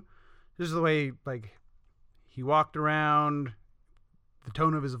assume, just the way like he walked around, the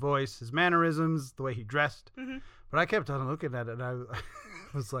tone of his voice, his mannerisms, the way he dressed. Mm-hmm. But I kept on looking at it, and I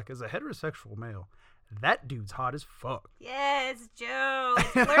was like, as a heterosexual male, that dude's hot as fuck. Yes, Joe.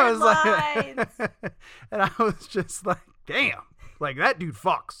 It's And I blurred was lines. like, and I was just like, damn, like that dude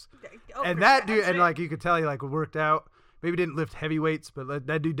fucks. Oh, And for that sure. dude, and like you could tell he like worked out. Maybe didn't lift heavy weights, but like,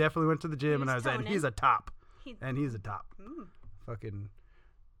 that dude definitely went to the gym, He and I was was, and toning. he's a top, He- and he's a top. Mm, Fucking,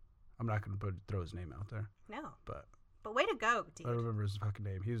 I'm not gonna throw his name out there, no, but but way to go, dude. I remember his fucking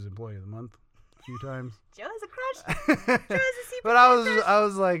name. He was Employee of the Month a few times. Joe has a crush. Joe has a CP But I crush.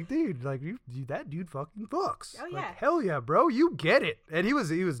 was like, dude, like you that dude fucking fucks. Oh, Like, yeah. hell yeah, bro, you get it. And he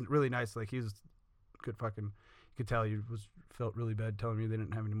was really nice. Like he was good fucking. You could tell he felt really bad telling me they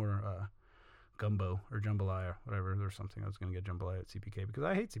didn't have any more gumbo or jambalaya or whatever. There's something I was gonna get jambalaya at CPK because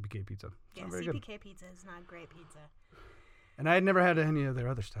I hate CPK pizza. It's Yeah, not very good. CPK pizza is not great pizza. And I had never had any of their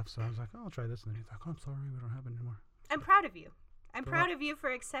other stuff, so I was like, oh, I'll try this. And then he's like, oh, I'm sorry, we don't have it anymore. I'm proud of you. I'm For proud what? of you for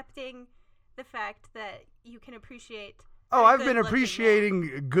accepting the fact that you can appreciate. Oh, a I've been good-looking man.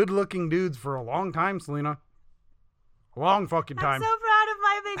 appreciating good-looking dudes for a long time, Selena. A long fucking I'm time. so proud of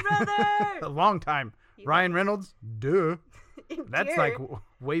my big A brother. long time. You- Ryan Reynolds, duh. That's Dear. like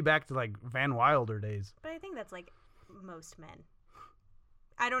way back to like Van Wilder days. But I think that's like most men.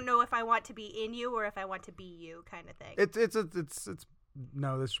 I don't know if I want to be in you or if I want to be you, kind of thing. It's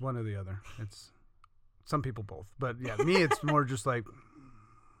no, this one or the other. It's some people both, but yeah, me it's more just like,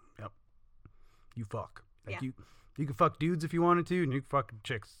 yep, you fuck. Like Yeah. you can fuck dudes if you wanted to, and you can fuck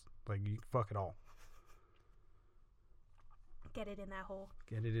chicks. Like you can fuck it all. Get it in that hole.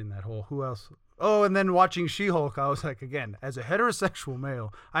 Get it in that hole. Who else? Oh, and then watching She-Hulk, I was like, again, as a heterosexual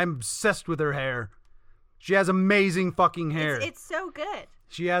male, I'm obsessed with her hair. She has amazing fucking hair. It's so good.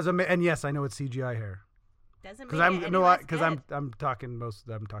 She has and yes, I know it's CGI hair. Doesn't Because make I'm it any no, less because good. I'm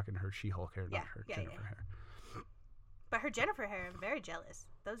talking her She-Hulk hair, Yeah, not her yeah, Jennifer yeah. hair. But her Jennifer hair, I'm very jealous.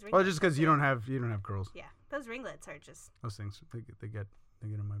 Those ringlets. Well, just are because you good. don't have girls, Yeah, those ringlets are just those things they get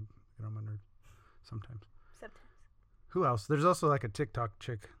on my nerves sometimes. sometimes. Who else? There's also like a TikTok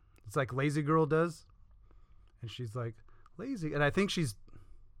chick. It's like Lazy Girl does, and she's like lazy, and I think she's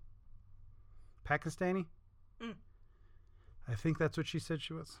Pakistani. Mm. I think that's what she said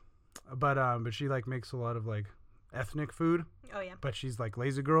she was, but she like makes a lot of like ethnic food, Oh yeah. but she's like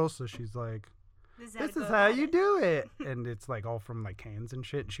lazy girl, so she's like, This this is how you do it, and it's like all from like cans and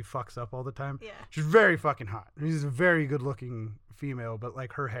shit, and she fucks up all the time. Yeah. She's very fucking hot. She's a very good looking female, but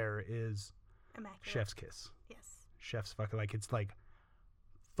like her hair is Immaculate. chef's kiss. Yes. Chef's fucking like it's like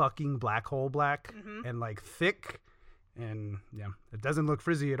fucking black hole black Mhm. and like thick, and yeah, it doesn't look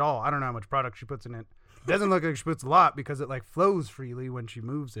frizzy at all. I don't know how much product she puts in it. It doesn't look like she puts a lot because it like flows freely when she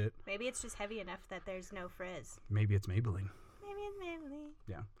moves it. Maybe it's just heavy enough that there's no frizz. Maybe it's Maybelline. Maybe it's Maybelline.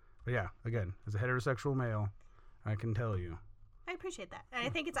 Yeah, but yeah, again, as a heterosexual male, I can tell you. I appreciate that, and I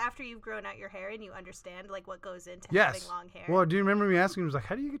think it's after you've grown out your hair and you understand like what goes into Yes. having long hair. Well, do you remember me asking? He was like,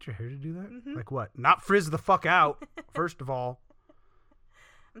 "How do you get your hair to do that? Mhm. Like what? Not frizz the fuck out, first of all."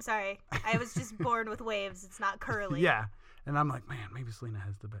 I'm sorry, I was just born with waves. It's not curly. Yeah, and I'm like, man, maybe Selena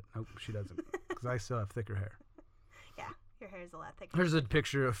has the bet. Nope, she doesn't, because I still have thicker hair. Yeah, your hair is a lot thicker. There's a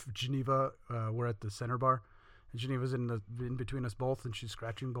picture of Geneva. We're at the center bar, and Geneva's in between us both, and she's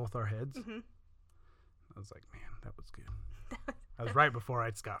scratching both our heads. Mm-hmm. I was like, man, that was good. That was right before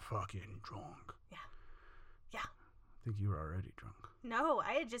I got fucking drunk. Yeah. Yeah. I think you were already drunk. No,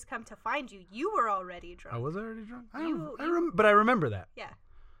 I had just come to find you. You were already drunk. I was already drunk. You- But I remember that. Yeah,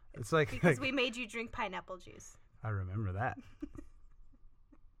 It's like, because we made you drink pineapple juice. I remember that.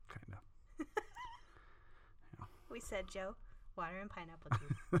 Kind of. We said, Joe, water and pineapple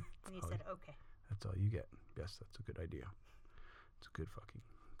juice. And you all said, okay. That's all you get. Yes, that's a good idea. It's a good fucking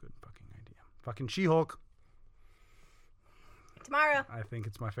idea. Fucking She-Hulk. Tomorrow. I think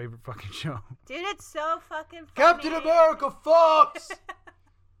it's my favorite fucking show. Dude, it's so fucking funny. Captain America fucks!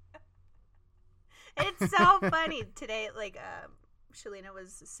 It's so funny. Today, like, Shalina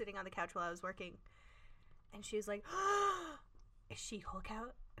was sitting on the couch while I was working, and she was like, is She-Hulk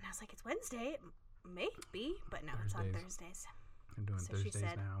out? And I was like, it's Wednesday. Maybe, but no, it's on Thursdays. Thursdays. I'm doing So she Thursdays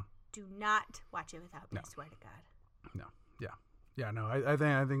said- now. Do not watch it without me, No. I swear to God. No. Yeah. Yeah, no, I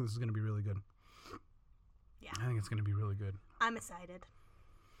think this is going to be really good. Yeah. I think it's going to be really good. I'm excited.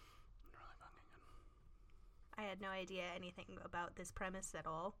 I had no idea anything about this premise at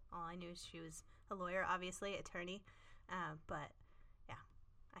all. All I knew is she was a lawyer, obviously, attorney. But, yeah,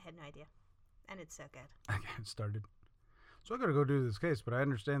 I had no idea. And it's so good. I got started. So I got to go do this case, but I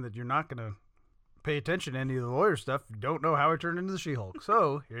understand that you're not going to pay attention to any of the lawyer stuff. You don't know how it turned into the She-Hulk.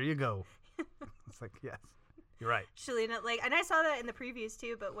 So here you go. It's like, yes. You're right. Shalina, like, and I saw that in the previews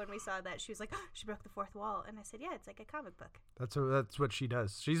too, but when we saw that, she was like, oh, she broke the fourth wall. And I said, yeah, it's like a comic book. That's what she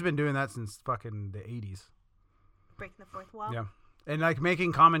does. She's been doing that since fucking the 80s. Breaking the fourth wall? Yeah. And, like,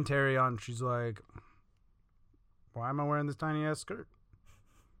 making commentary on, she's like, why am I wearing this tiny-ass skirt?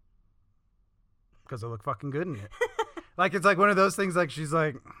 Because I look fucking good in it. Like, it's like one of those things, like, she's,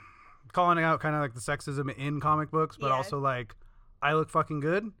 like, calling out kind of, like, the sexism in comic books, but also, like, I look fucking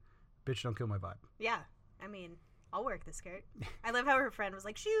good. Bitch, don't kill my vibe. Yeah. I mean, I'll work the skirt. I love how her friend was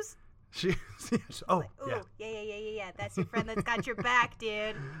like, shoes. Oh, like, ooh, yeah. That's your friend that's got your back,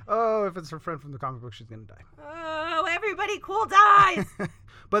 dude. Oh, if it's her friend from the comic book, she's gonna die. Oh, everybody cool dies.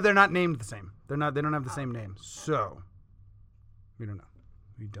 But they're not named the same. They don't have the same name. So we don't know.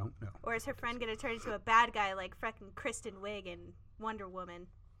 We don't know. Or is her friend gonna turn into a bad guy like frickin' Kristen Wiig in Wonder Woman?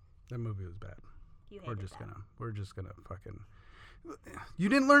 That movie was bad. You hated We're just gonna fucking. You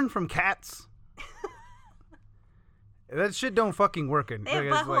didn't learn from Cats. That shit don't fucking work. They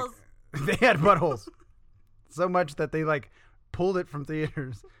have buttholes. They had buttholes. So much that they, like, pulled it from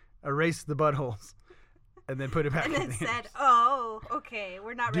theaters, erased the buttholes, and then put it back in and then theaters. said, oh, okay,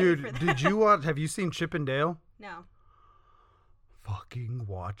 we're not ready for that. Dude, did you watch, have you seen Chip and Dale? No. Fucking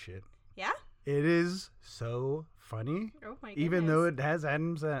watch it. Yeah? It is so funny. Oh my goodness. Even though it has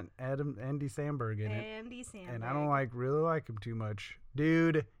Andy Samberg in it. Andy Samberg. And I don't really like him too much.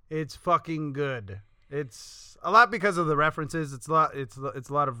 Dude, it's fucking good. It's a lot because of the references. It's a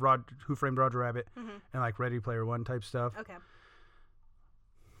lot of Who Framed Roger Rabbit and like Ready Player One type stuff. Okay.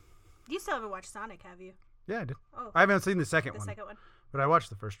 You still haven't watched Sonic, have you? Yeah, I did. Oh, I haven't seen the second one. The second one? But I watched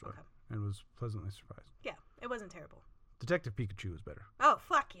the first one and was pleasantly surprised. Yeah, it wasn't terrible. Detective Pikachu was better. Oh,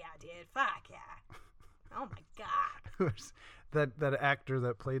 fuck yeah, dude. Fuck yeah. Oh my god. that actor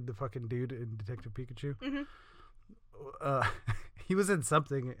that played the fucking dude in Detective Pikachu. Mm-hmm. He was in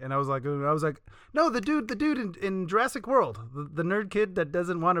something, and I was like, no, the dude in Jurassic World, the nerd kid that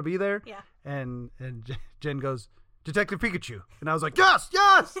doesn't want to be there. Yeah. And Jen goes, Detective Pikachu, and I was like, yes,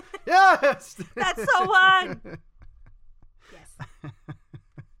 yes. That's so one. Yes.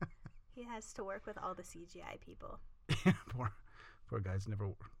 He has to work with all the CGI people. Yeah, poor guy's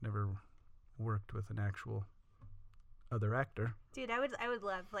never worked with an actual other actor. Dude, I would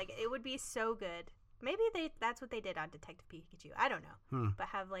love, like, it would be so good. Maybe that's what they did on Detective Pikachu. I don't know. But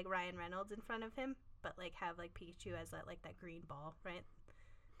have, like, Ryan Reynolds in front of him, but, like, have, like, Pikachu as that greeen ball, right?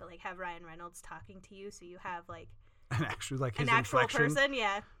 But, like, have Ryan Reynolds talking to you, so you have, like, and actually, like, his an actual inflection. person,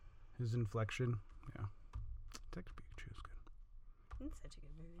 yeah. His inflection, yeah. Detective Pikachu is good. It's such a good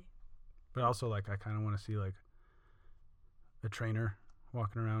movie. But also, like, I kind of want to see, like, a trainer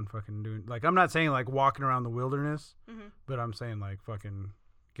walking around fucking doing, like, I'm not saying, like, walking around the wilderness, but I'm saying, like, fucking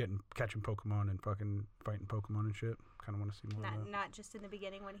catching Pokemon and fucking fighting Pokemon and shit. Kind of want to see more of that. Not just in the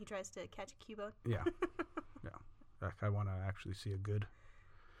beginning when he tries to catch a Cubone. Yeah. Yeah. Like, I want to actually see a good,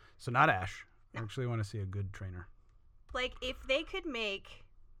 so not Ash. No. I actually want to see a good trainer. Like, if they could make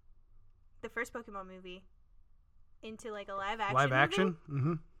the first Pokemon movie into, like, a live action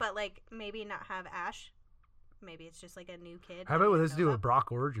movie, but, like, maybe not have Ash. Maybe it's just, like, a new kid. How about let's do a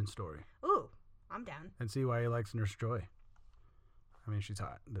Brock origin story? Ooh, I'm down. And see why he likes Nurse Joy. I mean, she's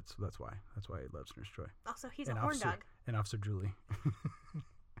hot. That's why. That's why he loves Nurse Joy. Also, he's a horn dog. And Officer Julie.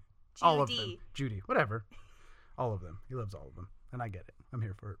 All of them. Judy. Whatever. All of them. He loves all of them. And I get it. I'm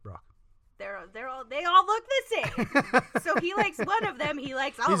here for it, Brock. They all look the same. So he likes one of them. He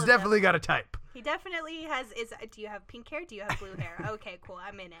likes all of them. He's definitely got a type. He definitely has. Do you have pink hair? Do you have blue hair? Okay, cool.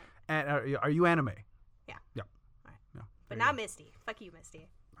 I'm in it. And are you anime? Yeah. Yep. All right. No. But not Misty. Fuck you, Misty.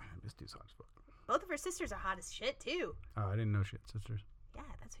 Misty's hot as fuck. Both of her sisters are hot as shit too. Oh, I didn't know she had sisters. Yeah,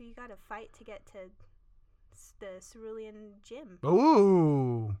 that's who you gotta fight to get to the Cerulean Gym.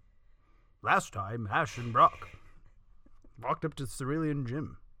 Ooh. Last time, Ash and Brock walked up to the Cerulean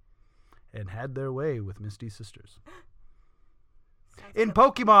Gym and had their way with Misty's sisters.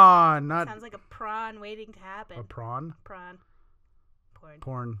 Pokemon, not... Sounds like a prawn waiting to happen. A prawn? Prawn.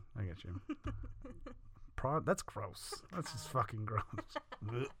 Porn. I get you. Prawn? That's gross. That's just fucking gross.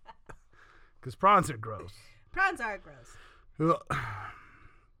 Because prawns are gross. Prawns are gross. All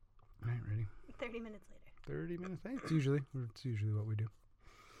right, ready? 30 minutes later. 30 minutes? Hey, it's usually what we do.